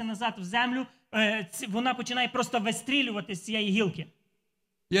повертатися назад в землю, вона починає просто вистрілювати з цієї гілки.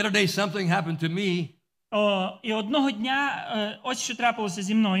 The other day something happened to me. І одного дня ось що трапилося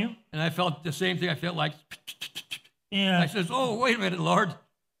зі мною. And I felt the same thing. I felt like I said, "Oh, wait a minute, Lord.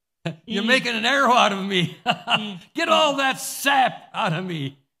 You're making an arrow out of me. Get all that sap out of me."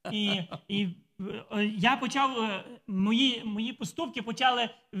 І я почав, мої поступки почали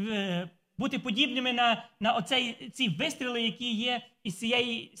бути подібними на ці вистріли, які є із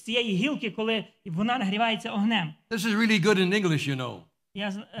цієї гілки, коли вона нагрівається огнем. This is really good in English, you know.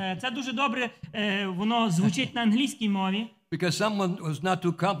 Це дуже добре, воно звучить на англійській мові. Because someone was not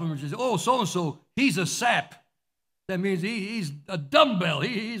too complimentary. Says, "Oh, so-and-so, he's a sap." That means he's a dumbbell.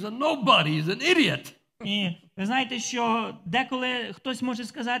 He's a nobody. He's an idiot. І Ви знаєте, що деколи хтось може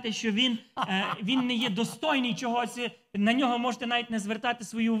сказати, що він не є достойний чогось, на нього можете навіть не звертати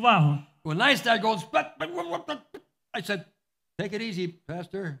свою увагу. When I started going, I said, take it easy,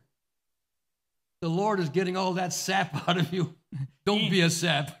 Pastor. The Lord is getting all that sap out of you. Don't be a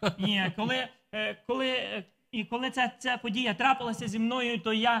sap. Ні, коли ця подія трапилася зі мною,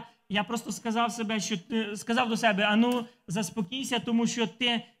 то я просто сказав до себе, ану, заспокійся, тому що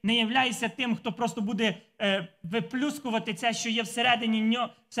ти не являєшся тим, хто просто буде виплюскувати це, що є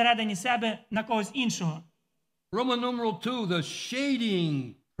всередині себе, на когось іншого. Roman numeral 2, the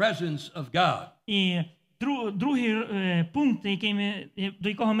shading presence of God. І другий пункт, до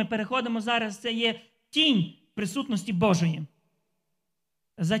якого ми переходимо зараз, це є тінь присутності Божої.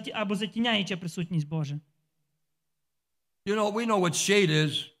 Або затіняюча присутність Божа. You know, we know what shade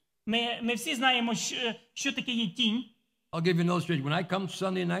is. Ми всі знаємо, що таке є тінь. I'll give you an illustration. When I come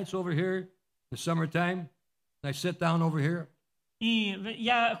Sunday nights over here, in the summertime, and I sit down over here. І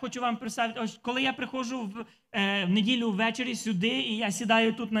я хочу вам представити, ось коли я приходжу в неділю ввечері сюди, і я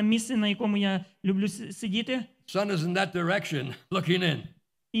сідаю тут на місце, на якому я люблю сидіти. Sun is in that direction, looking in.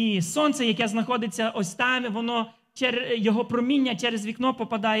 І сонце, яке знаходиться ось там, воно його проміння через вікно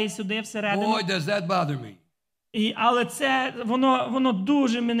попадає сюди всередину. Boy, does that bother me. Але це воно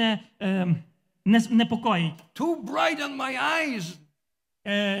дуже мене непокоїть. Too bright on my eyes.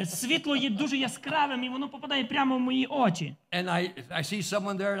 Світло є дуже яскравим, і воно попадає прямо в мої очі. And I see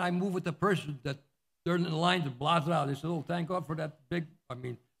someone there, and I move with the person that they're in the line to blot it out. They say, "Oh, thank God for that big,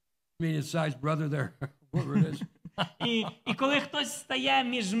 medium-sized brother there, whoever it is." І коли хтось стає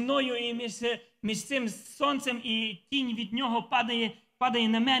між мною і між цим сонцем, і тінь від нього падає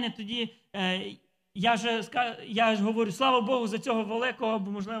на мене, тоді я ж говорю, слава Богу за цього великого,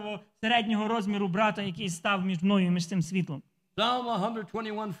 або, можливо, середнього розміру брата, який став між мною і між цим світлом. Psalm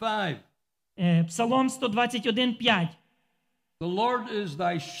 121:5. Псалом 121:5. The Lord is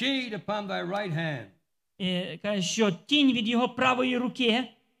thy shade upon thy right hand. Каже, що тінь від його правої руки.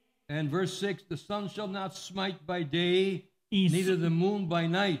 And verse 6, the sun shall not smite by day, І neither the moon by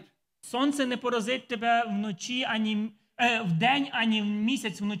night. Сонце не поразить тебе вночі, вдень, ані в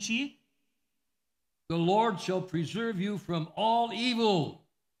місяць вночі. The Lord shall preserve you from all evil.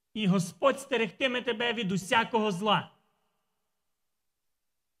 І Господь стерегтиме тебе від усякого зла.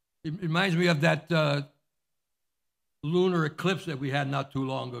 It reminds me of that lunar eclipse that we had not too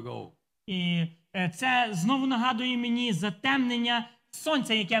long ago. І це знову нагадує мені затемнення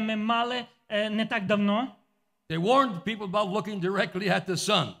сонця, яке ми мали не так давно. They warned people about looking directly at the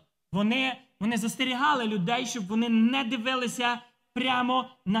sun. Вони застерігали людей, щоб вони не дивилися прямо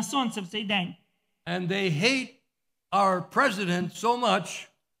на сонце в цей день. And they hate our president so much.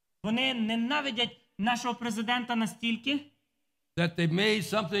 Вони ненавидять нашого президента настільки, that they made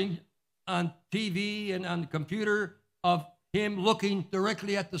something on TV and on the computer of him looking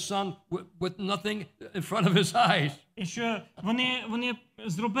directly at the sun with nothing in front of his eyes. І що вони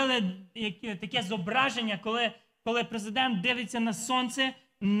зробили таке зображення, коли президент дивиться на сонце,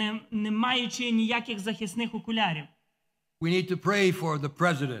 не маючи ніяких захисних окулярів. We need to pray for the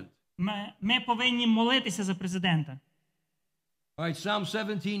president. Ми повинні молитися за президента. All right, Psalm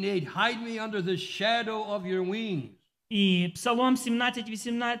 17:8, hide me under the shadow of your wings. І Псалом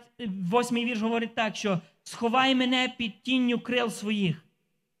 17:8 вірш говорить так, що сховай мене під тінню крил своїх.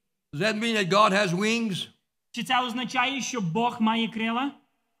 Does that mean that God has wings? Чи це означає, що Бог має крила?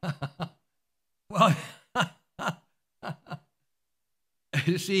 Well,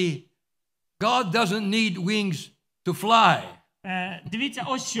 you see, God doesn't need wings to fly. Дивіться,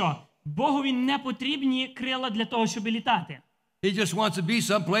 ось що. Богові не потрібні крила для того, щоб літати. He just wants to be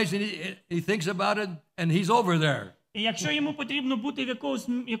someplace and he thinks about it and he's over there. І якщо йому потрібно бути в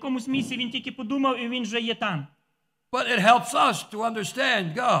якомусь місці, він тільки подумав, і він вже є там. But it helps us to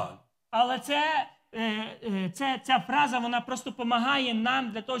understand God. Але ця фраза, вона просто допомагає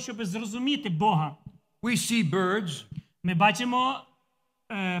нам для того, щоб зрозуміти Бога. We see birds. Ми бачимо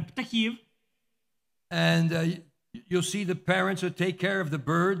птахів. And you'll see the parents that take care of the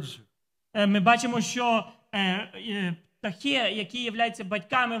birds. Ми бачимо, що птахи, які являються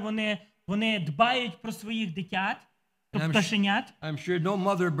батьками, вони дбають про своїх дитят, тобто пташенят. I'm sure no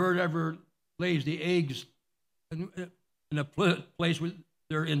mother bird ever lays the eggs in a place where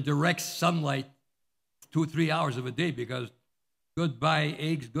they're in direct sunlight 2-3 hours of a day, because goodbye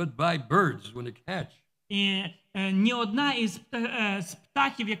eggs, goodbye birds when they catch. І ні одна із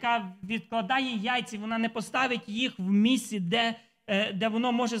птахів, яка відкладає яйця, вона не поставить їх в місці, де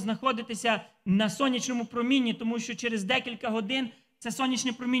воно може знаходитися на сонячному промінні, тому що через декілька годин це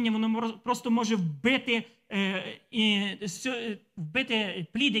сонячне проміння, воно просто може вбити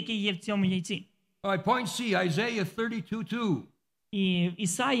плід, який є в цьому яйці. All right, point C, Isaiah 32:2. І в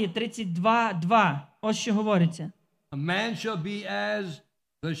Ісаї 32:2. Ось що говориться. A man shall be as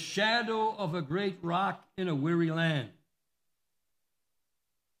the shadow of a great rock in a weary land.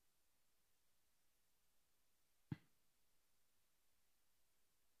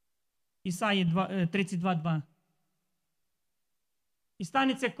 Ісаї 32:2. І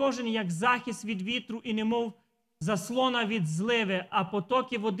станеться кожен, як захист від вітру, і немов заслона від зливи, а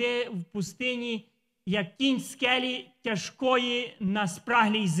потоки води в пустині, як тінь скелі тяжкої на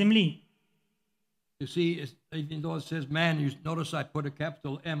спраглій землі. You see, even though it says man, you notice I put a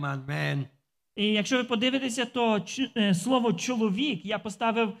capital M on man. І якщо ви подивитеся, то слово «чоловік» я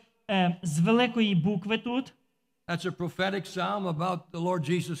поставив з великої букви тут. That's a prophetic psalm about the Lord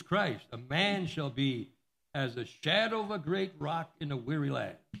Jesus Christ. A man shall be as the shadow of a great rock in a weary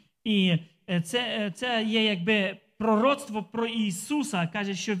land. І це є якби пророцтво про Ісуса.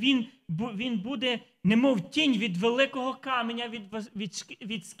 Каже, що він буде немов тінь від великого каменя,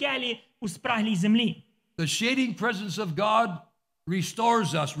 від скелі у спраглій землі. The shading presence of God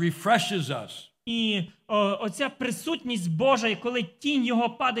restores us, refreshes us. І оця присутність Божа, коли тінь Його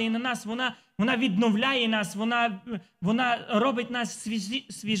падає на нас, вона відновляє нас, вона робить нас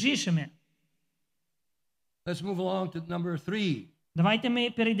свіжішими. Let's move along to number 3. Давайте ми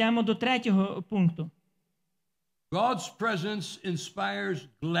перейдемо до третього пункту. God's presence inspires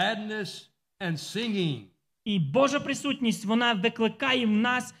gladness and singing. І Божа присутність, вона викликає в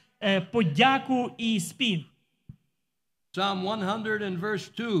нас подяку і спів. Psalm 100 and verse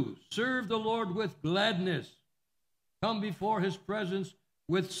 2. Serve the Lord with gladness. Come before his presence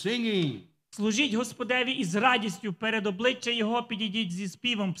with singing. Служіть Господеві із радістю, перед обличчя Його підійдіть зі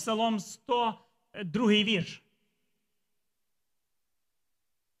співом. Псалом 100, другий вірш.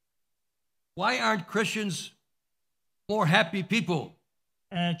 Why aren't Christians more happy people?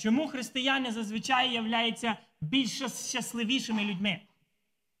 Чому християни зазвичай являються більш щасливішими людьми?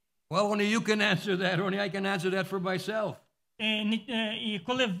 Well, only you can answer that. Only I can answer that for myself. І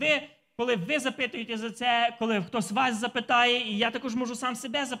коли ви запитуєте за це, коли хтось вас запитає, і я також можу сам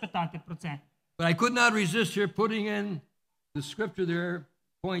себе запитати про це. But I could not resist here putting in the scripture there,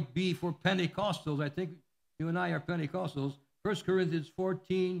 point B, for Pentecostals. I think you and I are Pentecostals. 1 Corinthians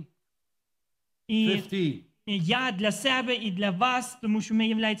 14, 15. І я для себе і для вас, тому що ми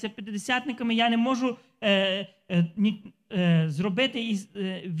являємося п'ятидесятниками, я не можу зробити і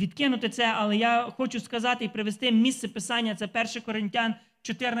відкинути це, але я хочу сказати і привести місце Писання, це 1 Коринтян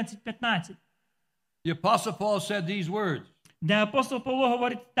 14:15. The Apostle Paul said these words. Де апостол Павло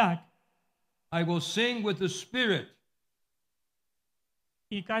говорить так. I will sing with the Spirit.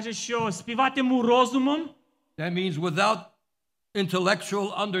 І каже, що співатиму розумом. That means without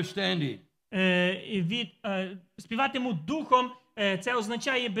intellectual understanding. Співатиму духом, це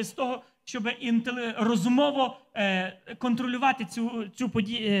означає без того, щоб розумово контролювати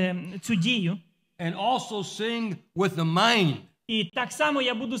цю дію. And also sing with the mind. І так само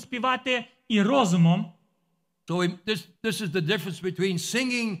я буду співати і розумом. So this is the difference between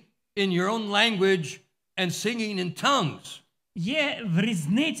singing in your own language and singing in tongues. Є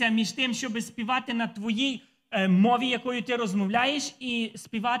різниця між тим, щоб співати на твоїй мові, якою ти розмовляєш, і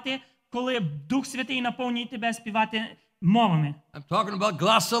співати, коли Дух Святий наповнює тебе співати мовами. I'm talking about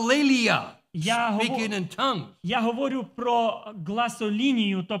glossolalia, speaking in tongues. Я говорю про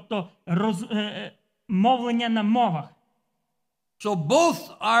гласолінію, тобто мовлення на мовах. So both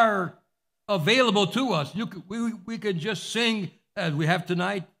are available to us. We can just sing as we have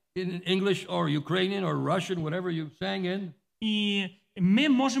tonight in English or Ukrainian or Russian, whatever you sang in. І ми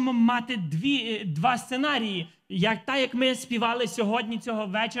можемо мати два сценарії. Як ми співали сьогодні цього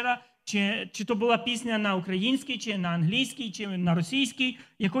вечора, чи то була пісня на українській, чи на англійській, чи на російській,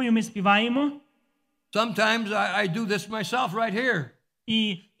 якою ми співаємо. Sometimes I do this myself right here.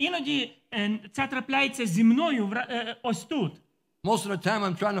 І іноді це трапляється зі мною ось тут. Most of the time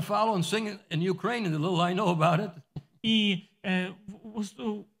I'm trying to follow and sing in Ukrainian, the little I know about it. І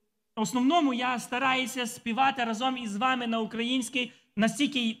в основному я стараюся співати разом із вами на українській,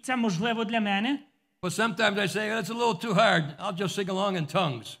 настільки це можливо для мене. But sometimes I say, that's a little too hard. I'll just sing along in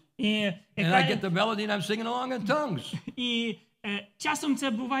tongues. And I get the melody and I'm singing along in tongues. І часом це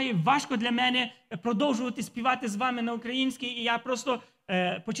буває важко для мене продовжувати співати з вами на українській, і я просто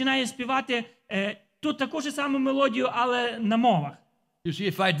починаю співати тут таку ж саму мелодію, але на мовах. You see,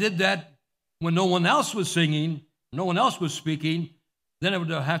 if I did that when no one else was singing, no one else was speaking, then I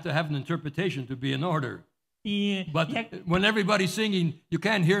would have to have an interpretation to be in order. But when everybody's singing, you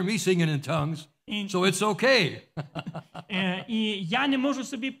can't hear me singing in tongues. So it's okay. І я не можу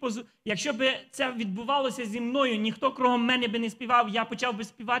собі якщо б це відбувалося зі мною, ніхто кругом мене би не співав, я почав би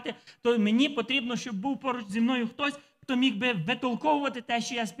співати, то мені потрібно, щоб був поруч зі мною хтось, хто міг би витолковувати те,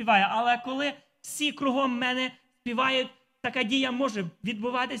 що я співаю. Але коли всі кругом мене співають, така дія може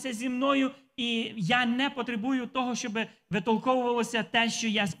відбуватися зі мною, і я не потребую того, щоб витолковувалося те, що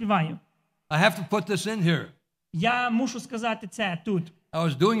я співаю. I have to put this in here. Я мушу сказати це тут. I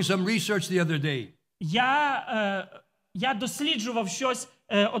was doing some research the other day. Я досліджував щось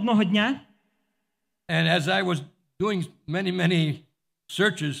одного дня. And as I was doing many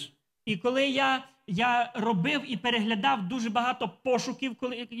searches, і коли я робив і переглядав дуже багато пошуків,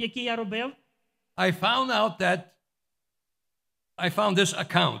 які я робив, I found this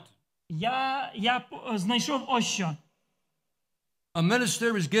account. Я знайшов ось що. A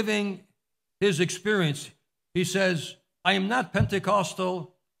minister is giving his experience. He says, I am not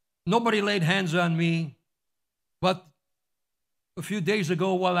Pentecostal. Nobody laid hands on me. But a few days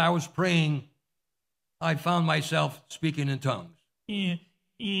ago while I was praying, I found myself speaking in tongues.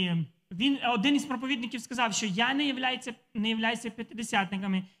 І один із проповідників сказав, що я не являюся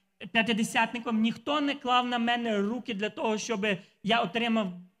п'ятидесятником. Ніхто не клав на мене руки для того, щоб я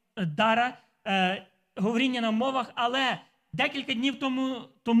отримав дара говоріння на мовах, але декілька днів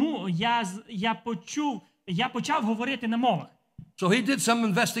тому я почав говорити на мовах. So he did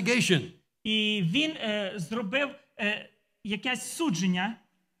some investigation. І він зробив якесь судження.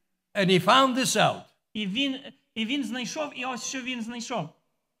 And he found this out. І він знайшов, і ось що він знайшов.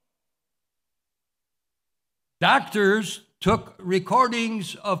 Doctors took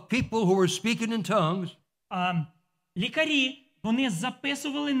recordings of people who were speaking in tongues. Лікарі, вони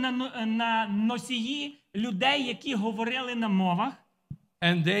записували на носії людей, які говорили на мовах.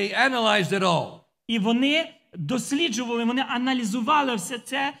 And they analyzed it all. І вони досліджували, вони аналізували все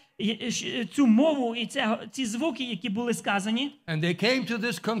це, цю мову і ці звуки, які були сказані. And they came to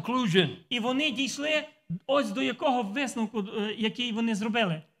this conclusion. І вони дійшли ось до якого висновку, який вони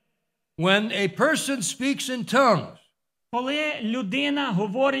зробили. When a person speaks in tongues, коли людина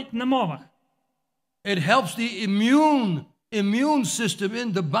говорить на мовах, it helps the immune system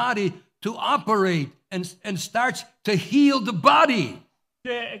in the body to operate and starts to heal the body.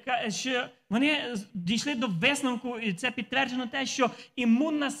 Що вони дійшли до висновку, і це підтверджено те, що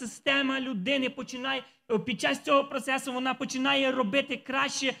імунна система людини починає, під час цього процесу вона починає робити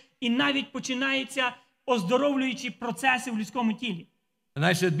краще, і навіть починаються оздоровлюючі процеси в людському тілі. And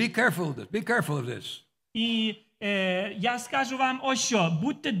I said, be careful of this. І я скажу вам ось що,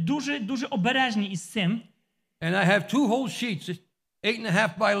 будьте дуже обережні із цим. And I have two whole sheets,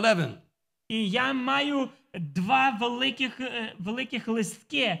 8.5 by 11. І я маю два великих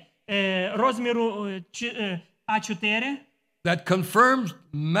листки розміру А4. That confirms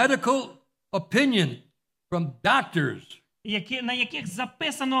medical opinion from doctors. На яких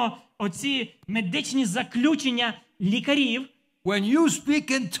записано оці медичні заключення лікарів. When you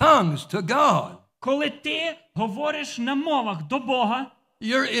speak in tongues to God, коли ти говориш на мовах до Бога,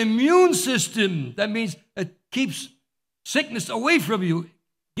 your immune system, that means it keeps sickness away from you,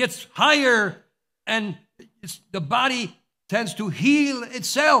 gets higher and the body tends to heal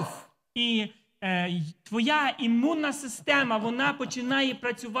itself. І твоя імунна система, вона починає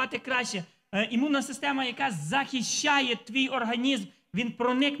працювати краще. Імунна система, яка захищає твій організм від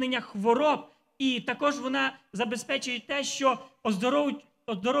проникнення хвороб, і також вона забезпечує те, що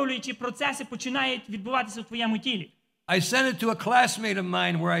оздоровлюючі процеси починають відбуватися в твоєму тілі. I sent it to a classmate of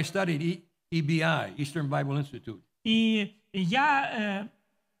mine where I studied EBI, Eastern Bible Institute. І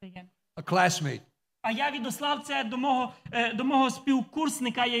a classmate. А я відослав це до мого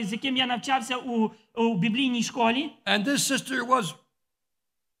співкурсника, з яким я навчався у біблійній школі. And this sister was,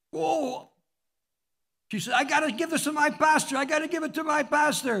 she said, I got to give this to my pastor. I got to give it to my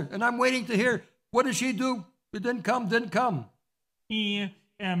pastor. And I'm waiting to hear, what did she do? It didn't come.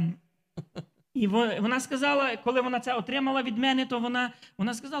 І вона сказала, коли вона це отримала від мене, то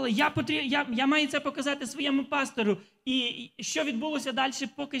вона сказала, я маю це показати своєму пастору. І що відбулося далі,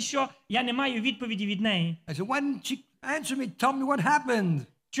 поки що я не маю відповіді від неї. I said, why didn't she answer me? Tell me what happened.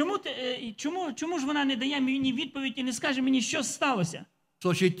 Чому ж вона не дає мені відповідь і не скаже мені, що сталося?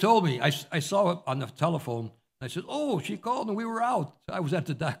 So she told me, I saw it on the telephone. I said, she called and we were out. I was at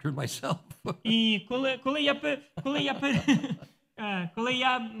the doctor myself. І коли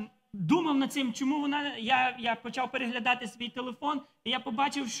я думав над цим, чому я почав переглядати свій телефон, і я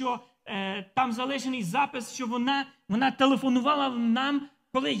побачив, що там залишений запис, що вона телефонувала нам,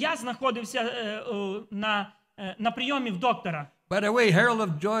 коли я знаходився на прийомі в доктора. By the way, Herald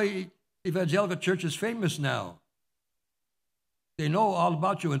of Joy Evangelical Church is famous now. They know all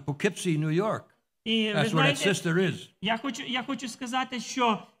about you in Poughkeepsie, New York. І ви That's where that знаєте, sister is. я хочу сказати,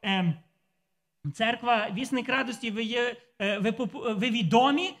 що церква Вісник Радості, ви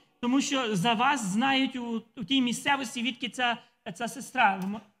відомі, тому що за вас знають у тій місцевості, відки ця сестра.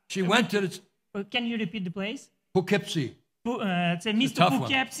 She went to the Can you repeat the place? Poughkeepsie. Це місто Tough one.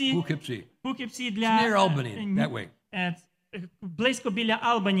 Пукепсі. Poughkeepsie. Пукепсі It's near Albany, that way. Близько біля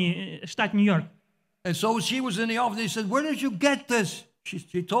Албані, штат Нью-Йорк. And so she was in the office. They said, "Where did you get this?"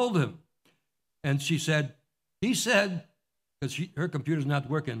 She told him. And she said, he said, because her computer's not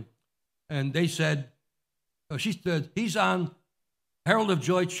working. And they said, she said, he's on Herald of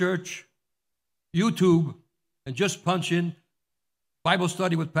Joy Church, YouTube, and just punch in Bible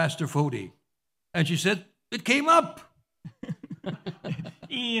study with Pastor Foti. And she said, it came up.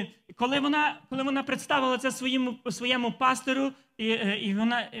 І коли вона представила це своєму пастору,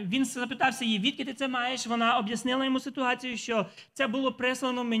 він запитався її, відки ти це маєш, вона об'яснила йому ситуацію, що це було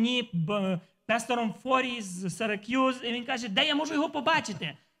прислано мені пастором Форі з Сирак'юз, і він каже, де я можу його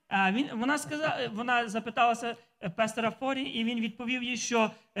побачити? Вона запиталася пастора Форі, і він відповів їй,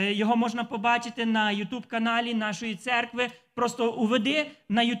 що його можна побачити на YouTube-каналі нашої церкви. Просто уведи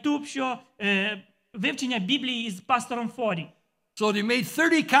на YouTube, що вивчення Біблії із пастором Форі. So they made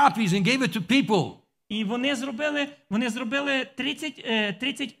 30 copies and gave it to people. І вони зробили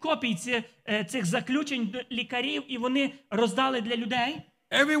 30 копій цих заключень лікарів, і вони роздали для людей.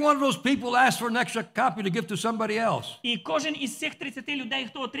 Every one of those people asked for an extra copy to give to somebody else. І кожен із цих 30 людей,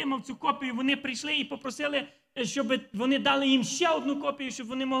 хто отримав цю копію, вони прийшли і попросили, щоб вони дали їм ще одну копію, щоб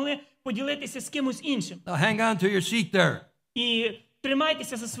вони могли поділитися з кимось іншим. Now hang on to your seat there. І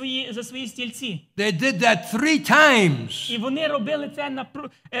тримайтеся за свої стільці. They did that 3 times. І вони робили це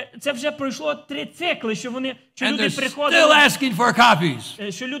це вже пройшло 3 цикли, що And люди they're приходили. still asking for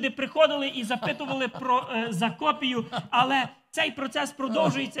copies. Що люди приходили і запитували за копію, але цей процес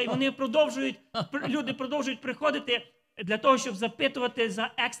продовжується, і люди продовжують приходити для того, щоб запитувати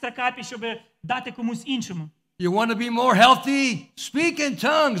за екстра копії, щоб дати комусь іншому. You want to be more healthy? Speak in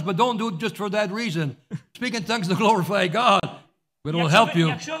tongues, but don't do it just for that reason. Speak in tongues to glorify God, but it will help you.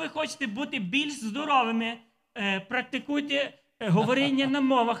 Якщо ви хочете бути більш здоровими, практикуйте говоріння на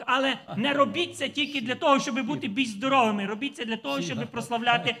мовах, але не робіть це тільки для того, щоб бути більш здоровими. Робіть це для того, щоб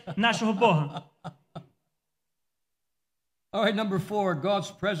прославляти нашого Бога. All right, number 4,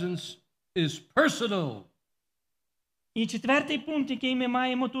 God's presence is personal. І 4-й пункт, який ми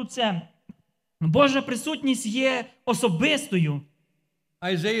маємо тут, це Божа присутність є особистою.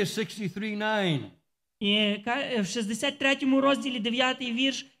 Isaiah 63:9. І в 63-му розділі 9-й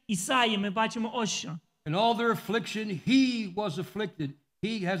вірш Ісаї ми бачимо ось що. In all their affliction, he was afflicted.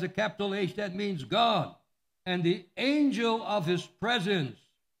 He has a capital H, that means God. And the angel of his presence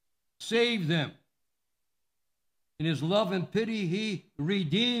saved them. In his love and pity, he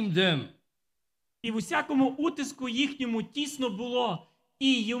redeemed them. І в усякому утиску їхньому тісно було,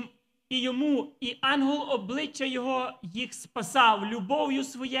 і йому, і ангел обличчя його їх спасав. Любов'ю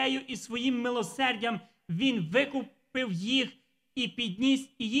своєю і своїм милосердям він викупив їх і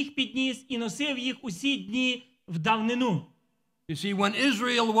їх підніс, і носив їх усі дні в давнину. You see, when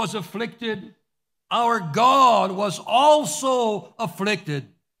Israel was afflicted, our God was also afflicted.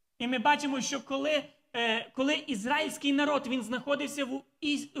 І ми бачимо, що коли ізраїльський народ, він знаходився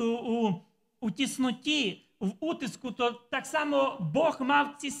у тісноті, в утиску, то так само Бог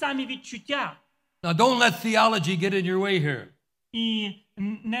мав ці самі відчуття. Now, don't let theology get in your way here. І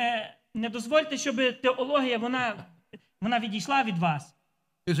не дозвольте, щоб теологія, вона відійшла від вас.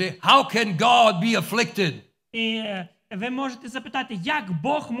 You say, how can God be afflicted? І ви можете запитати, як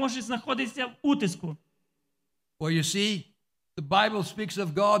Бог може знаходитися в утиску? Well, you see, the Bible speaks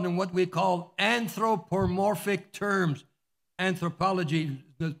of God in what we call anthropomorphic terms. Anthropology,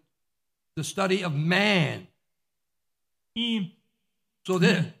 the study of man. І So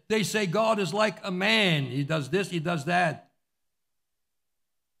they say God is like a man. He does this, he does that.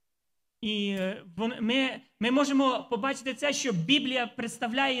 І ми можемо побачити це, що Біблія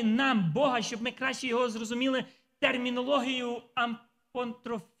представляє нам Бога, щоб ми краще його зрозуміли термінологію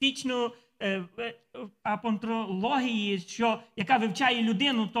апонтрології, яка вивчає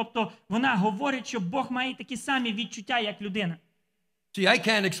людину. Тобто вона говорить, що Бог має такі самі відчуття, як людина. See, I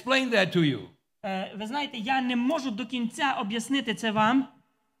can't explain that to you. Ви знаєте, я не можу до кінця об'яснити це вам.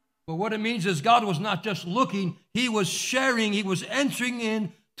 But what it means is God was not just looking, he was sharing, he was entering in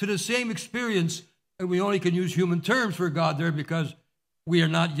to the same experience, and we only can use human terms for God there because we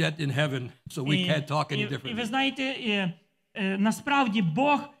are not yet in heaven, so we can't talk any differently. І ви знаєте, насправді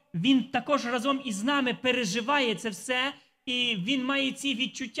Бог, він також разом із нами переживає це все, і він має ці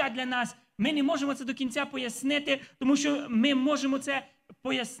відчуття для нас. Ми не можемо це до кінця пояснити, тому що ми можемо це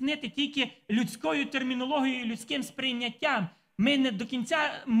пояснити тільки людською термінологією, людським сприйняттям. Ми не до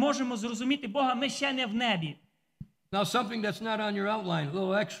кінця можемо зрозуміти Бога, ми ще не в небі. Now, something that's not on your outline, a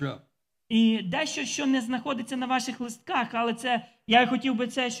little extra. І дещо, що не знаходиться на ваших листках, але це, я хотів би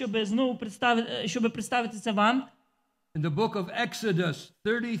це, щоб знову представити це вам. In the book of Exodus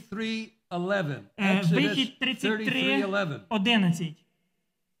 33:11. Вихід Exodus 33:11. 33:11.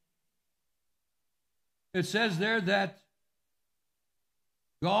 It says there that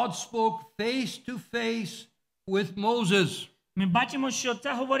God spoke face to face with Moses. Ми бачимо, що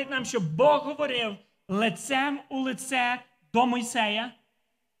це говорить нам, що Бог говорив лицем у лице до Мойсея.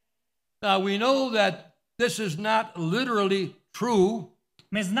 Now we know that this is not literally true.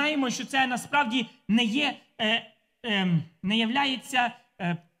 Ми знаємо, що це насправді не є, не являється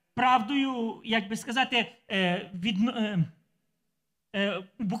правдою, як би сказати,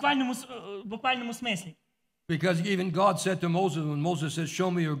 в буквальному смислі. Because even God said to Moses, when Moses says,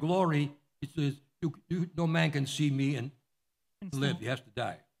 "Show me your glory," he says, "No man can see me and live; he has to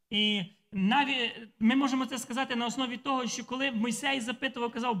die." І навіть ми можемо це сказати на основі того, що коли Мойсей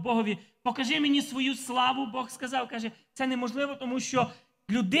запитував, казав Богові, покажи мені свою славу, Бог сказав, каже, це неможливо, тому що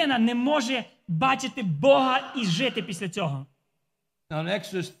людина не може бачити Бога і жити після цього. Now in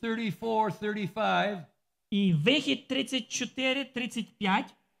Exodus 34:35, і Вихід 34:35,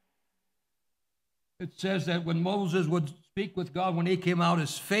 it says that when Moses would speak with God, when he came out,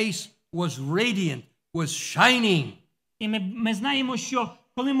 his face was radiant, was shining. І ми знаємо, що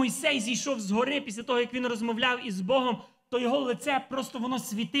коли Мойсей зійшов з гори після того, як він розмовляв із Богом, то його лице просто воно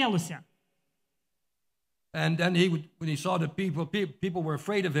світилося. And then when he saw the people were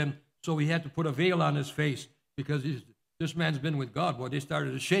afraid of him, so he had to put a veil on his face because this man's been with God. Boy, they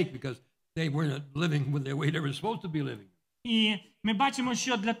started to shake because they weren't living with the way they were supposed to be living. І ми бачимо,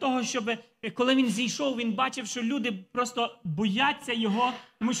 що для того, щоб коли він зійшов, він бачив, що люди просто бояться його,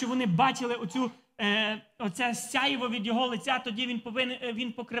 тому що вони бачили оце сяйво від його лиця, тоді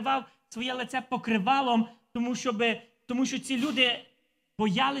він покривав своє лице покривалом, тому що ці люди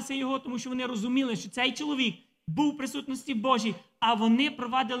боялися його, тому що вони розуміли, що цей чоловік був у присутності Божій, а вони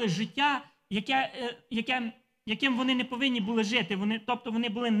провадили життя, яким вони не повинні були жити, тобто вони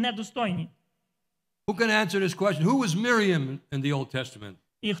були недостойні. Who can answer this question? Who was Miriam in the Old Testament?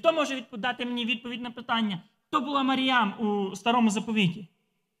 І хто може дати мені відповідь на питання? Хто була Маріам у Старому Заповіті?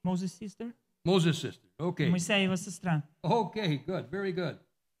 Moses' sister? Moses' sister. Okay. Мойсеєва сестра. Okay, good. Very good.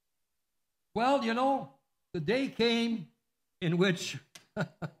 Well, you know, the day came in which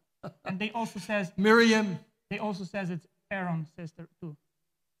And they also says it's Aaron's sister too.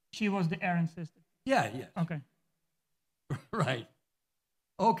 She was the Aaron's sister. Yeah. Okay. Right.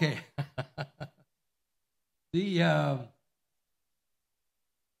 Okay.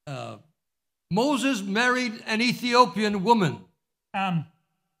 Moses married an Ethiopian woman.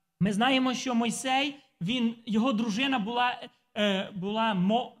 Ми знаємо, що Мойсей, його дружина була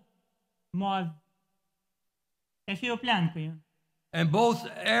ефіоплянкою. And both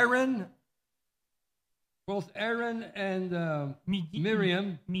Aaron and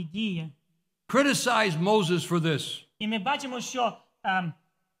Miriam criticized Moses for this. І ми бачимо, що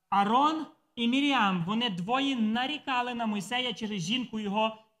Арон і Міріам, вони двоє нарікали на Мойсея через жінку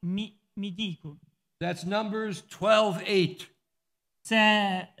його Мідійку. That's Numbers 12:8.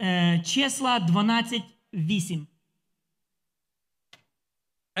 Це числа 12:8.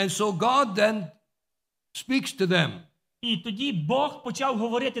 And so God then speaks to them. І тоді Бог почав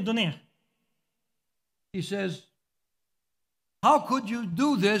говорити до них. He says, "How could you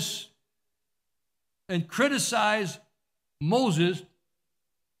do this and criticize Moses,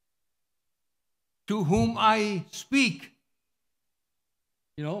 to whom I speak?"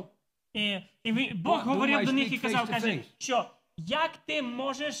 You know? І Бог говорив до них і казав, каже, що як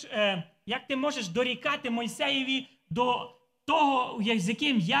ти можеш дорікати Мойсеєві до того, з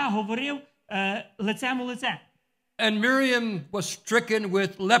яким я говорив лицем у лице. And Miriam was stricken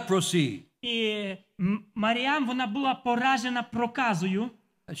with leprosy. І Маріам, вона була поражена проказою.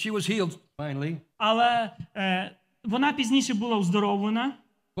 And she was healed finally. Але вона пізніше була оздоровлена.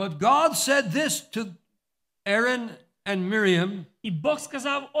 But God said this to Aaron and Miriam. І Бог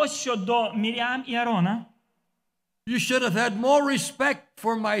сказав ось що до Міріам і Арона. You should have had more respect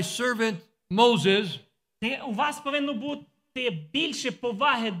for my servant Moses. У вас повинно бути більше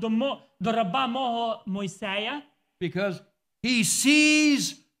поваги до раба мого Мойсея. Because he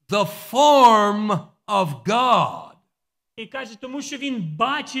sees the form of God. І каже, тому що він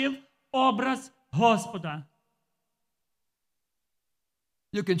бачив образ Господа.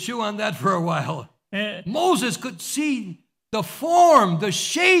 You can chew on that for a while. Moses could see the form, the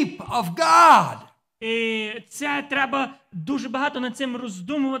shape of God. І це треба дуже багато над цим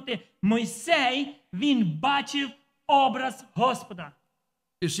роздумувати. Мойсей, він бачив образ Господа.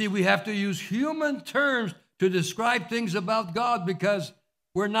 You see, we have to use human terms to describe things about God because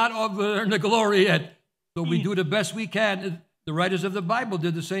we're not over in the glory yet. So we do the best we can. The writers of the Bible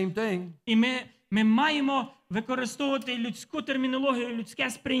did the same thing. І ми маємо використовувати людську термінологію, людське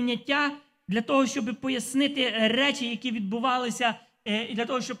сприйняття для того, щоб пояснити речі, які відбувалися, і для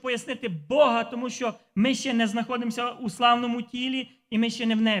того, щоб пояснити Бога, тому що ми ще не знаходимося у славному тілі, і ми ще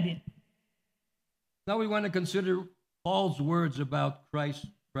не в небі. Now we want to consider Paul's words about Christ's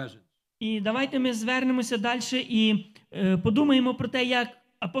presence. І давайте ми звернемося далі і подумаємо про те, як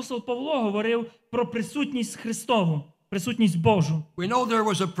апостол Павло говорив про присутність Христову, присутність Божу. We know there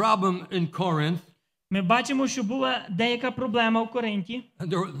was a problem in Corinth. Ми бачимо, що була деяка проблема в Коринті. And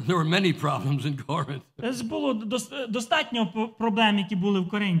there were many problems in Corinth. Було достатньо проблем, які були в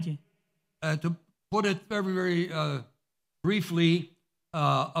Коринті. To put it very, very briefly,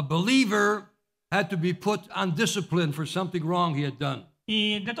 a believer had to be put on discipline for something wrong he had done.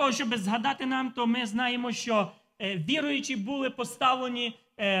 І для того, щоб згадати нам, то ми знаємо, що віруючі були поставлені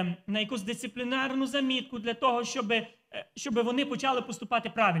на якусь дисциплінарну замітку для того, щоб вони почали поступати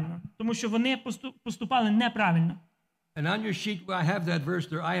правильно. Тому що вони поступали неправильно. And on your sheet, I have that verse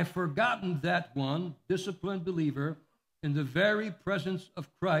there. I have forgotten that one, disciplined believer, in the very presence of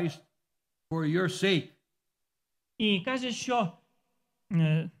Christ for your sake. І каже, що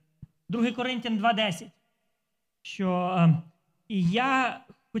 2 Коринтян 2:10, що і я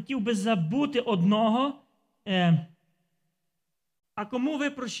хотів би забути одного, а кому ви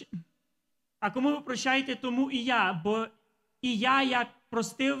прощаєте, тому і я, бо і я, як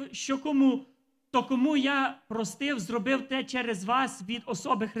простив, що кому, то кому я простив, зробив те через вас від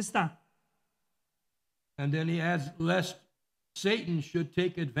особи Христа. And then he adds, lest Satan should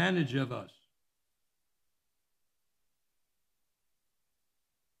take advantage of us.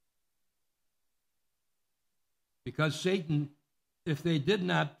 Because Satan, if they did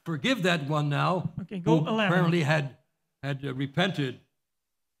not forgive that one now, Okay, go who 11. apparently had repented.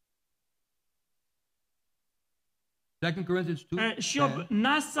 2 Corinthians 2. Щоб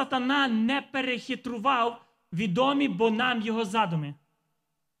нас сатана не перехитрував, відомі, бо нам його задуми.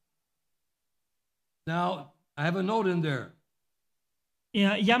 Now, I have a note in there.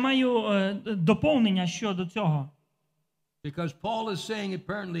 Я маю доповнення щодо цього. Because Paul is saying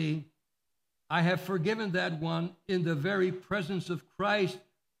apparently, I have forgiven that one in the very presence of Christ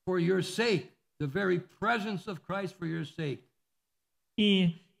for your sake. The very presence of Christ for your sake. І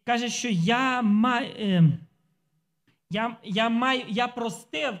каже, що я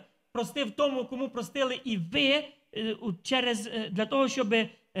простив тому, кому простили і ви, для того, щоб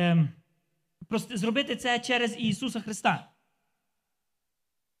зробити це через Ісуса Христа.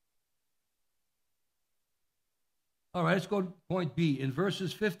 All right, let's go to point B. In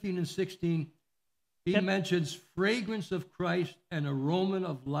verses 15 and 16, he mentions fragrance of Christ and aroma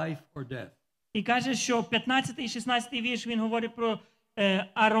of life or death. І каже, що 15 і 16 вірш він говорить про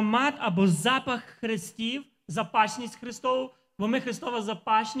аромат або запах Христів, запашність Христову, бо ми Христова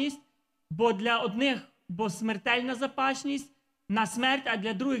запашність, бо для одних бо смертельна запашність на смерть, а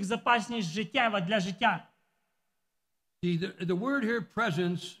для других запашність життєва для життя. See, the word here,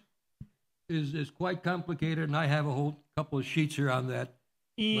 presence, is quite complicated, and I have a whole couple of sheets here on that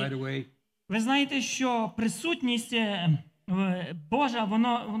right away. Ви знаєте, що присутність Божа,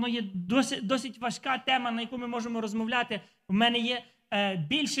 воно є досить важка тема, на яку ми можемо розмовляти. У мене є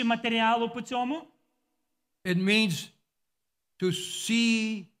більше матеріалу по цьому. It means to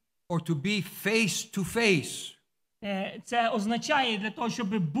see or to be face to face. Це означає для того,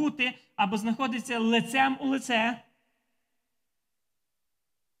 щоб бути або знаходитися лицем у лице.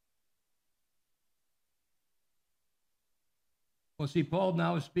 Well, see, Paul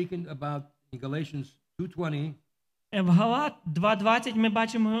now is speaking about in Galatians 2:20. В Галат 2:20 ми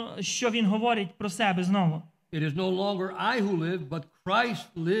бачимо, що він говорить про себе знову. It is no longer I who live, but Christ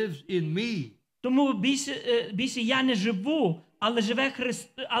lives in me. Тому більше я не живу,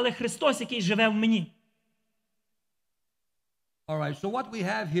 але Христос, який живе в мені. All right, so what we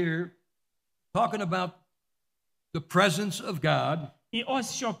have here, talking about the presence of God. І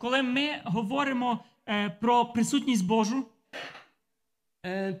ось що, коли ми говоримо про присутність Божу,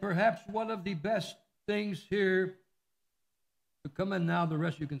 and perhaps one of the best things here to come in now, the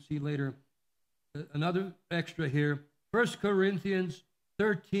rest you can see later. Another extra here, 1 Corinthians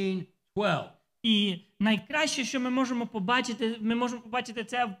 13:12. І найкраще, що ми можемо побачити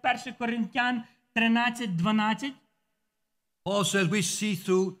це в 1 Коринтян 13:12. Paul says we see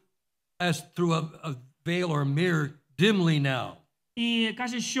through a veil or mirror dimly now. І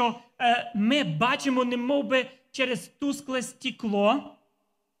каже, що ми бачимо немов би через тускле стекло.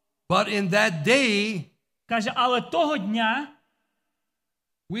 But in that day, Каже, але того дня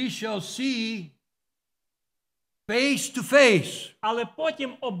we shall see face to face, але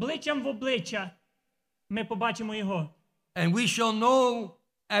потім обличчям в обличчя ми побачимо його. and we shall know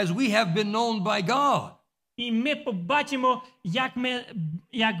as we have been known by God. І ми побачимо,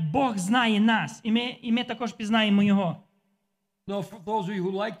 як Бог знає нас. І ми також пізнаємо його. Now, for those of you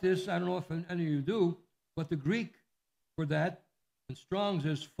who like this, I don't know if any of you do, but the Greek for that in Strong's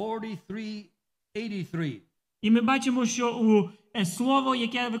is 4383. І ми бачимо, що у слово,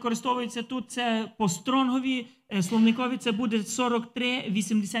 яке використовується тут, це по Стронгові, словникові, це буде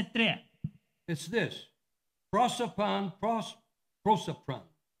 4383. It's this. Prosopon, prosopron.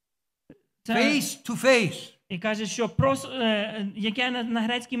 Це, Face to face. і каже, що яке на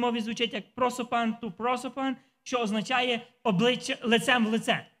грецькій мові звучить як просопан ту просопан, що означає обличчя лицем в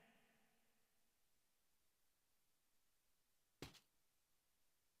лице.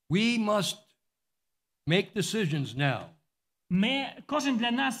 We must make decisions now. Кожен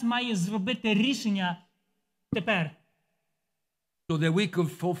для нас має зробити рішення тепер. So that we can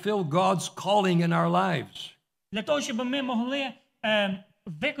fulfill God's calling in our lives. Для того, щоб ми могли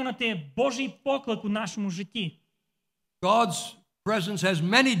виконати Божий поклик у нашому житті. God's presence has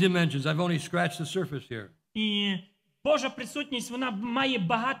many dimensions. I've only scratched the surface here. І Божа присутність, вона має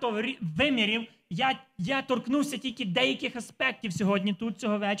багато вимірів. Я торкнувся тільки деяких аспектів сьогодні тут,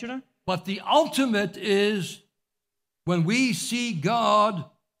 цього вечора. But the ultimate is when we see God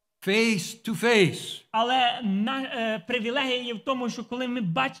face to face. Але привілегія є в тому, що коли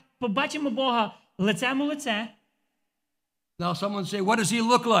ми побачимо Бога лицем у лице, Now someone say, what does he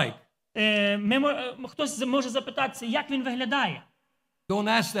look like? хтось може запитатися, як він виглядає. Don't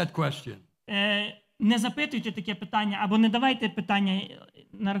ask that question. Не запитуйте таке питання, або не давайте питання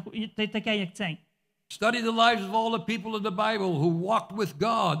таке, як цей. Study the lives of all the people of the Bible who walked with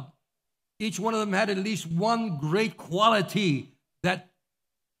God. Each one of them had at least one great quality that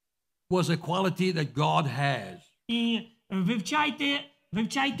was a quality that God has. І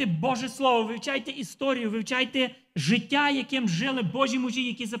вивчайте Боже Слово, вивчайте історію, вивчайте життя, яким жили Божі мужі,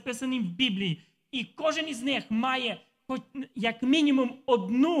 які записані в Біблії. І кожен із них має хоч як мінімум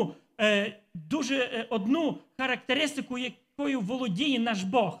одну характеристику, якою володіє наш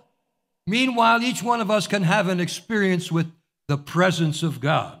Бог. Meanwhile, each one of us can have an experience with the presence of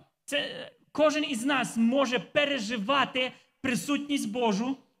God. Кожен із нас може переживати присутність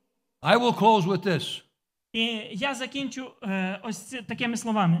Божу. I will close with this. І я закінчу ось такими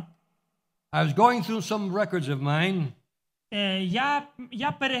словами. I was going through some records of mine,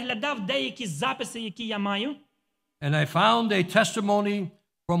 Я переглядав деякі записи, які я маю. and I found a testimony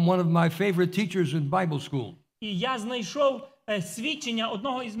from one of my favorite teachers in Bible school. І я знайшов свідчення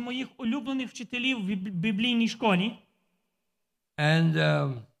одного із моїх улюблених вчителів в біблійній школі. And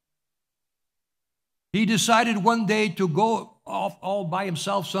he decided one day to go off all by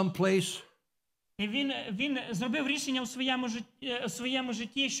himself someplace. І він зробив рішення у своєму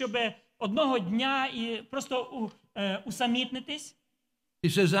житті, щоб одного дня і просто усамітнитись. He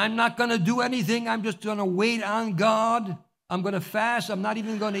says, I'm not going to do anything. I'm just going to wait on God. I'm going to fast. I'm not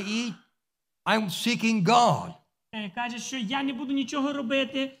even going to eat. I'm seeking God. Каже, що я не буду нічого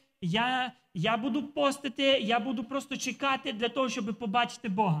робити. Я буду постити, я буду просто чекати для того, щоб побачити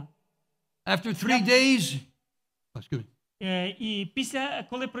Бога. After 3 days, excuse me. І після,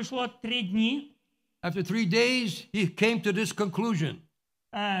 коли пройшло 3 дні, After 3 days, he came to this conclusion.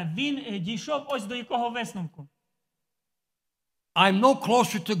 Він дійшов ось до якого висновку. I'm no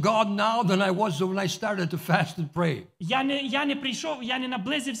closer to God now than I was when I started to fast and pray. Я не прийшов, я не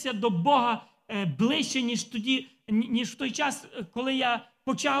наблизився до Бога ближче, ніж в той час, коли я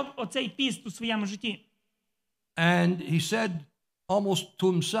почав оцей піст у своєму житті. And he said, almost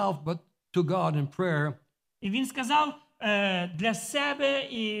to himself, but to God in prayer, І він сказав для себе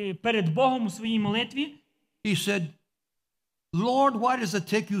і перед Богом у своїй молитві, he said, Lord, why does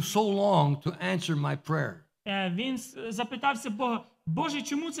it take you so long to answer my prayer? Він запитався Бога, Боже,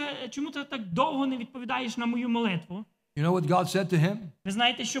 чому ти так довго не відповідаєш на мою молитву? You know what God said to him? Ви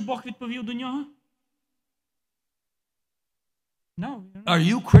знаєте, що Бог відповів до нього? No. Are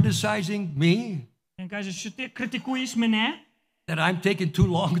you criticizing me Він каже, що ти критикуєш мене, that I'm taking too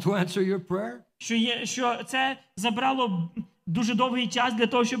long to answer your prayer? що це забрало дуже довгий час для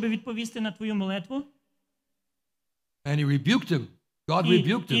того, щоб відповісти на твою молитву. And he rebuked him. God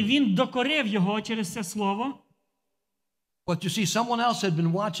rebuked І him. він докорив його через це слово. But you see, someone else had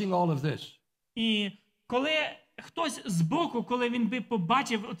been watching all of this. І коли хтось збоку, коли він би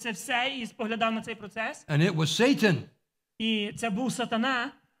побачив це все і споглядав на цей процес, And it was Satan. І це був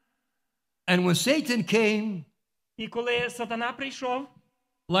сатана. And when Satan came, І коли сатана прийшов,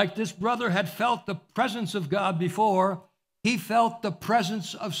 like this brother had felt the presence of God before, he felt the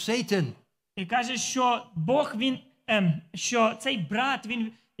presence of Satan. і каже, що Бог, що цей брат,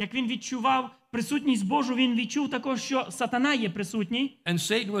 як він відчував присутність Божу, він відчув також, що сатана є присутній. And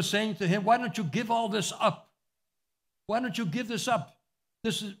Satan was saying to him, why don't you give all this up? Why don't you give this up?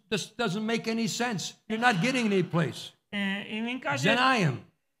 This doesn't make any sense. You're not getting any place. І він каже, Deny him.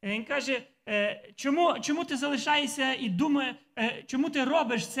 чому ти залишаєшся і думаєш, чому ти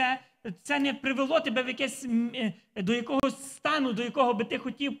робиш це? Це не привело тебе в якесь, до якогось стану, до якого би ти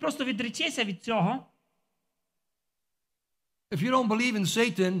хотів, просто відречися від цього. If you don't believe in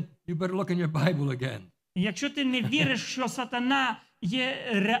Satan, you better look in your Bible again. Якщо ти не віриш, що сатана є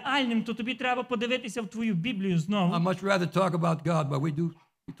реальним, то тобі треба подивитися в твою Біблію знову. I'd much rather talk about God, but we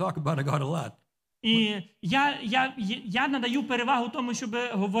talk about God a lot. І я надаю перевагу тому, щоб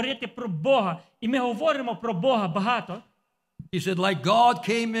говорити про Бога. І ми говоримо про Бога багато. He said, like God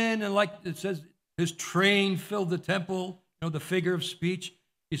came in and like it says, his train filled the temple, you know, the figure of speech.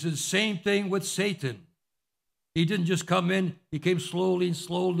 He said, same thing with Satan. He didn't just come in, he came slowly and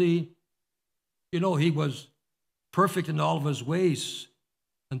slowly. You know, he was perfect in all of his ways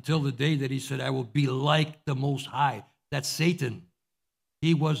until the day that he said, I will be like the Most High. That's Satan.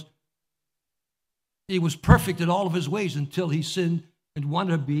 He was perfect in all of his ways until he sinned and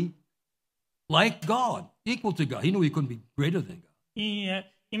wanted to be like God, equal to God. He knew he couldn't be greater than God.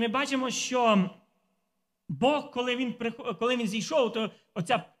 І ми бачимо, що Бог, коли він зійшов, то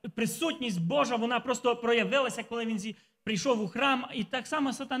оця присутність Божа, вона просто проявилася, коли він прийшов у храм. І так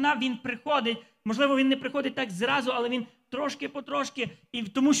само сатана, він приходить, можливо, він не приходить так зразу, але він трошки-потрошки, і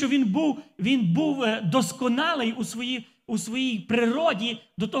тому що він був досконалий у своїй природі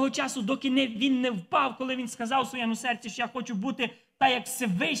до того часу, доки він не впав, коли він сказав у своєму серці, що я хочу бути так, як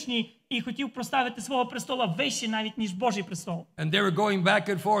Всевишній, і хотів проставити свого престола вище навіть, ніж Божий престол. And they were going back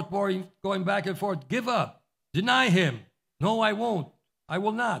and forth, going back and forth. Give up. Deny him. No, I won't. I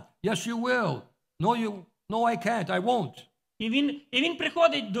will not. Yes, you will. No, I can't. I won't. І він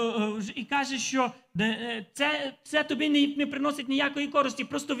приходить і каже, що це тобі не приносить ніякої користі,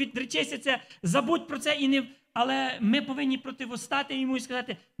 просто відречися це, забудь про це, але ми повинні противостати йому і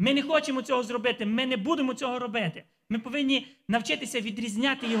сказати, ми не хочемо цього зробити, ми не будемо цього робити. Ми повинні навчитися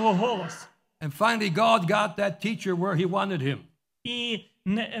відрізняти його голос. And finally God got that teacher where he wanted him. І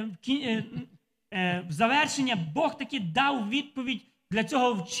в завершення Бог таки дав відповідь для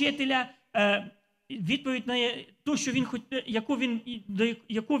цього вчителя, відповідь на ту, що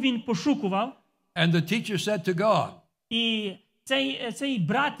яку він пошукував. And the teacher said to God. І цей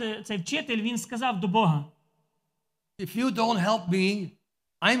брат, цей вчитель, він сказав до Бога: If you don't help me,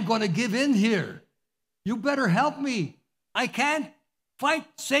 I'm going to give in here. You better help me. I can't fight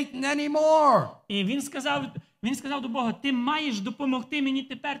Satan anymore. І він сказав до Бога: ти маєш допомогти мені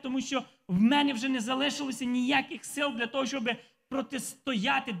тепер, тому що в мене вже не залишилося ніяких сил для того, щоб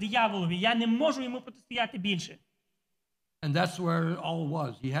протистояти дияволові. Я не можу йому протистояти більше. And that's where it all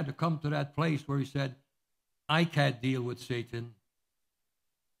was. He had to come to that place where he said, I can't deal with Satan.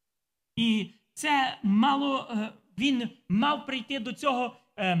 І він мав прийти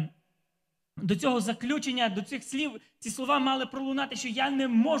до цього заключення, до цих слів. Ці слова мали пролунати, що я не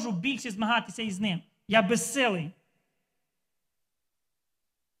можу більше змагатися із ним. Я безсилий.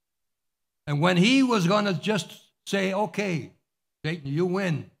 And when he was going to just say, okay, Satan, you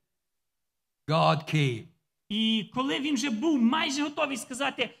win, God came. І коли він вже був майже готовий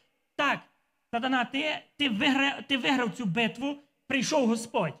сказати, так, сатана, ти виграв цю битву, прийшов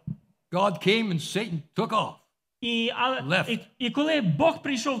Господь. God came and Satan took off. І коли Бог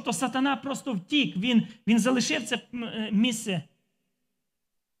прийшов, то сатана просто втік, він залишив це місце.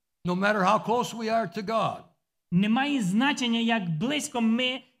 No matter how close we are to God. Немає значення, як близько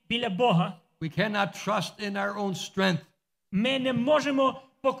ми біля Бога. We cannot trust in our own strength. Ми не можемо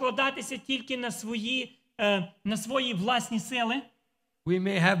покладатися тільки на свої власні сили. We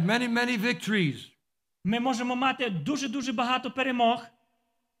may have many victories. Ми можемо мати дуже багато перемог.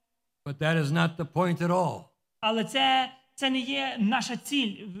 But that is not the point at all. Але це не є наша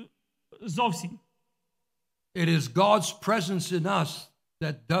ціль зовсім. It is God's presence in us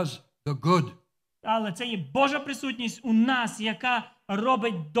that does the good. Але це є Божа присутність у нас, яка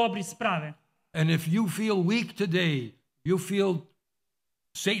робить добрі справи. And if you feel weak today, you feel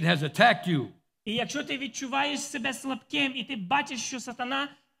Satan has attacked you. І якщо ти відчуваєш себе слабким, і ти бачиш, що сатана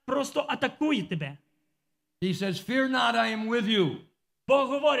просто атакує тебе. He says, fear not, I am with you. Бог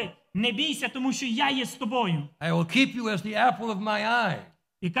говорить, не бійся, тому що я є з тобою. I will keep you as the apple of my eye.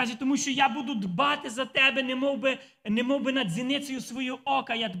 І каже, тому що я буду дбати за тебе, немов би над зіницею свого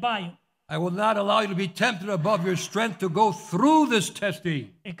ока я дбаю. I will not allow you to be tempted above your strength to go through this testing.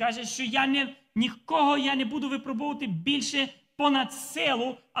 І каже, що нікого я не буду випробовувати більше понад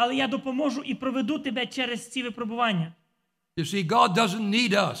силу, але я допоможу і проведу тебе через ці випробування. You see, God doesn't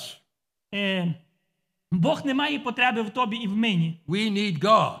need us. Бог не має потреби в тобі і в мені. We need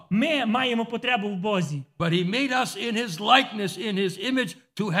God. Ми маємо потребу в Бозі. But He made us in His likeness, in His image,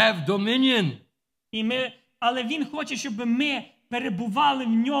 to have dominion. Але Він хоче, щоб ми перебували в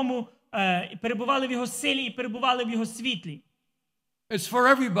ньому, перебували в Його силі і перебували в Його світлі. It's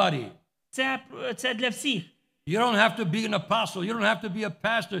for everybody. Це для всіх. You don't have to be an apostle. You don't have to be a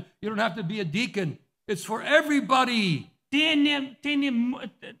pastor. You don't have to be a deacon. It's for everybody.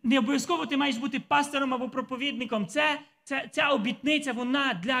 Не обов'язково ти маєш бути пастором або проповідником. Ця обітниця,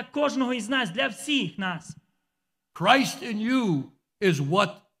 вона для кожного із нас, для всіх нас. Christ in you is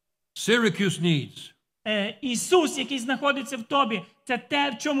what Syracuse needs. Ісус, який знаходиться в тобі, це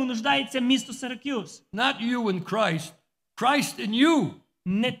те, в чому нуждається місто Сиракюз. Not you in Christ. Christ in you.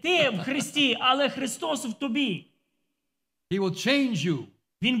 Не ти в Христі, але Христос в тобі. He will change you.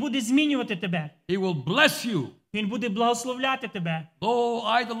 Він буде змінювати тебе. He will bless you. Він буде благословляти тебе. Lo,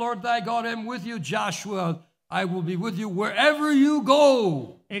 I, the Lord thy God, am with you, Joshua. I will be with you wherever you go.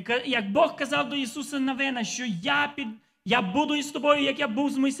 Як Бог казав до Ісуса Навина, що я буду із тобою, як я був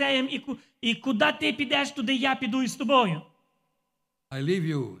з Мойсеєм, і куди ти підеш, туди я піду із тобою. I leave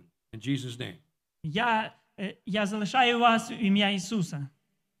you in Jesus' name. Я залишаю вас в ім'я Ісуса.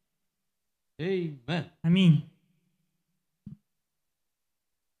 Amen. Амінь.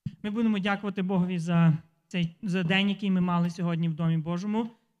 Ми будемо дякувати Богові за день, який ми мали сьогодні в Домі Божому.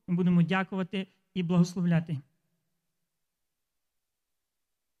 Ми будемо дякувати і благословляти.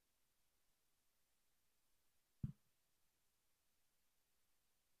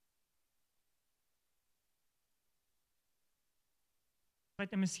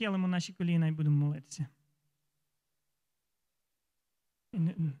 Давайте ми схилимо наші коліна і будемо молитися.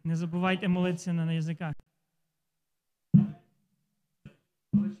 Не забувайте молитися на язиках.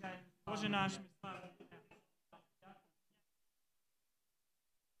 Боже наш, ми славимо.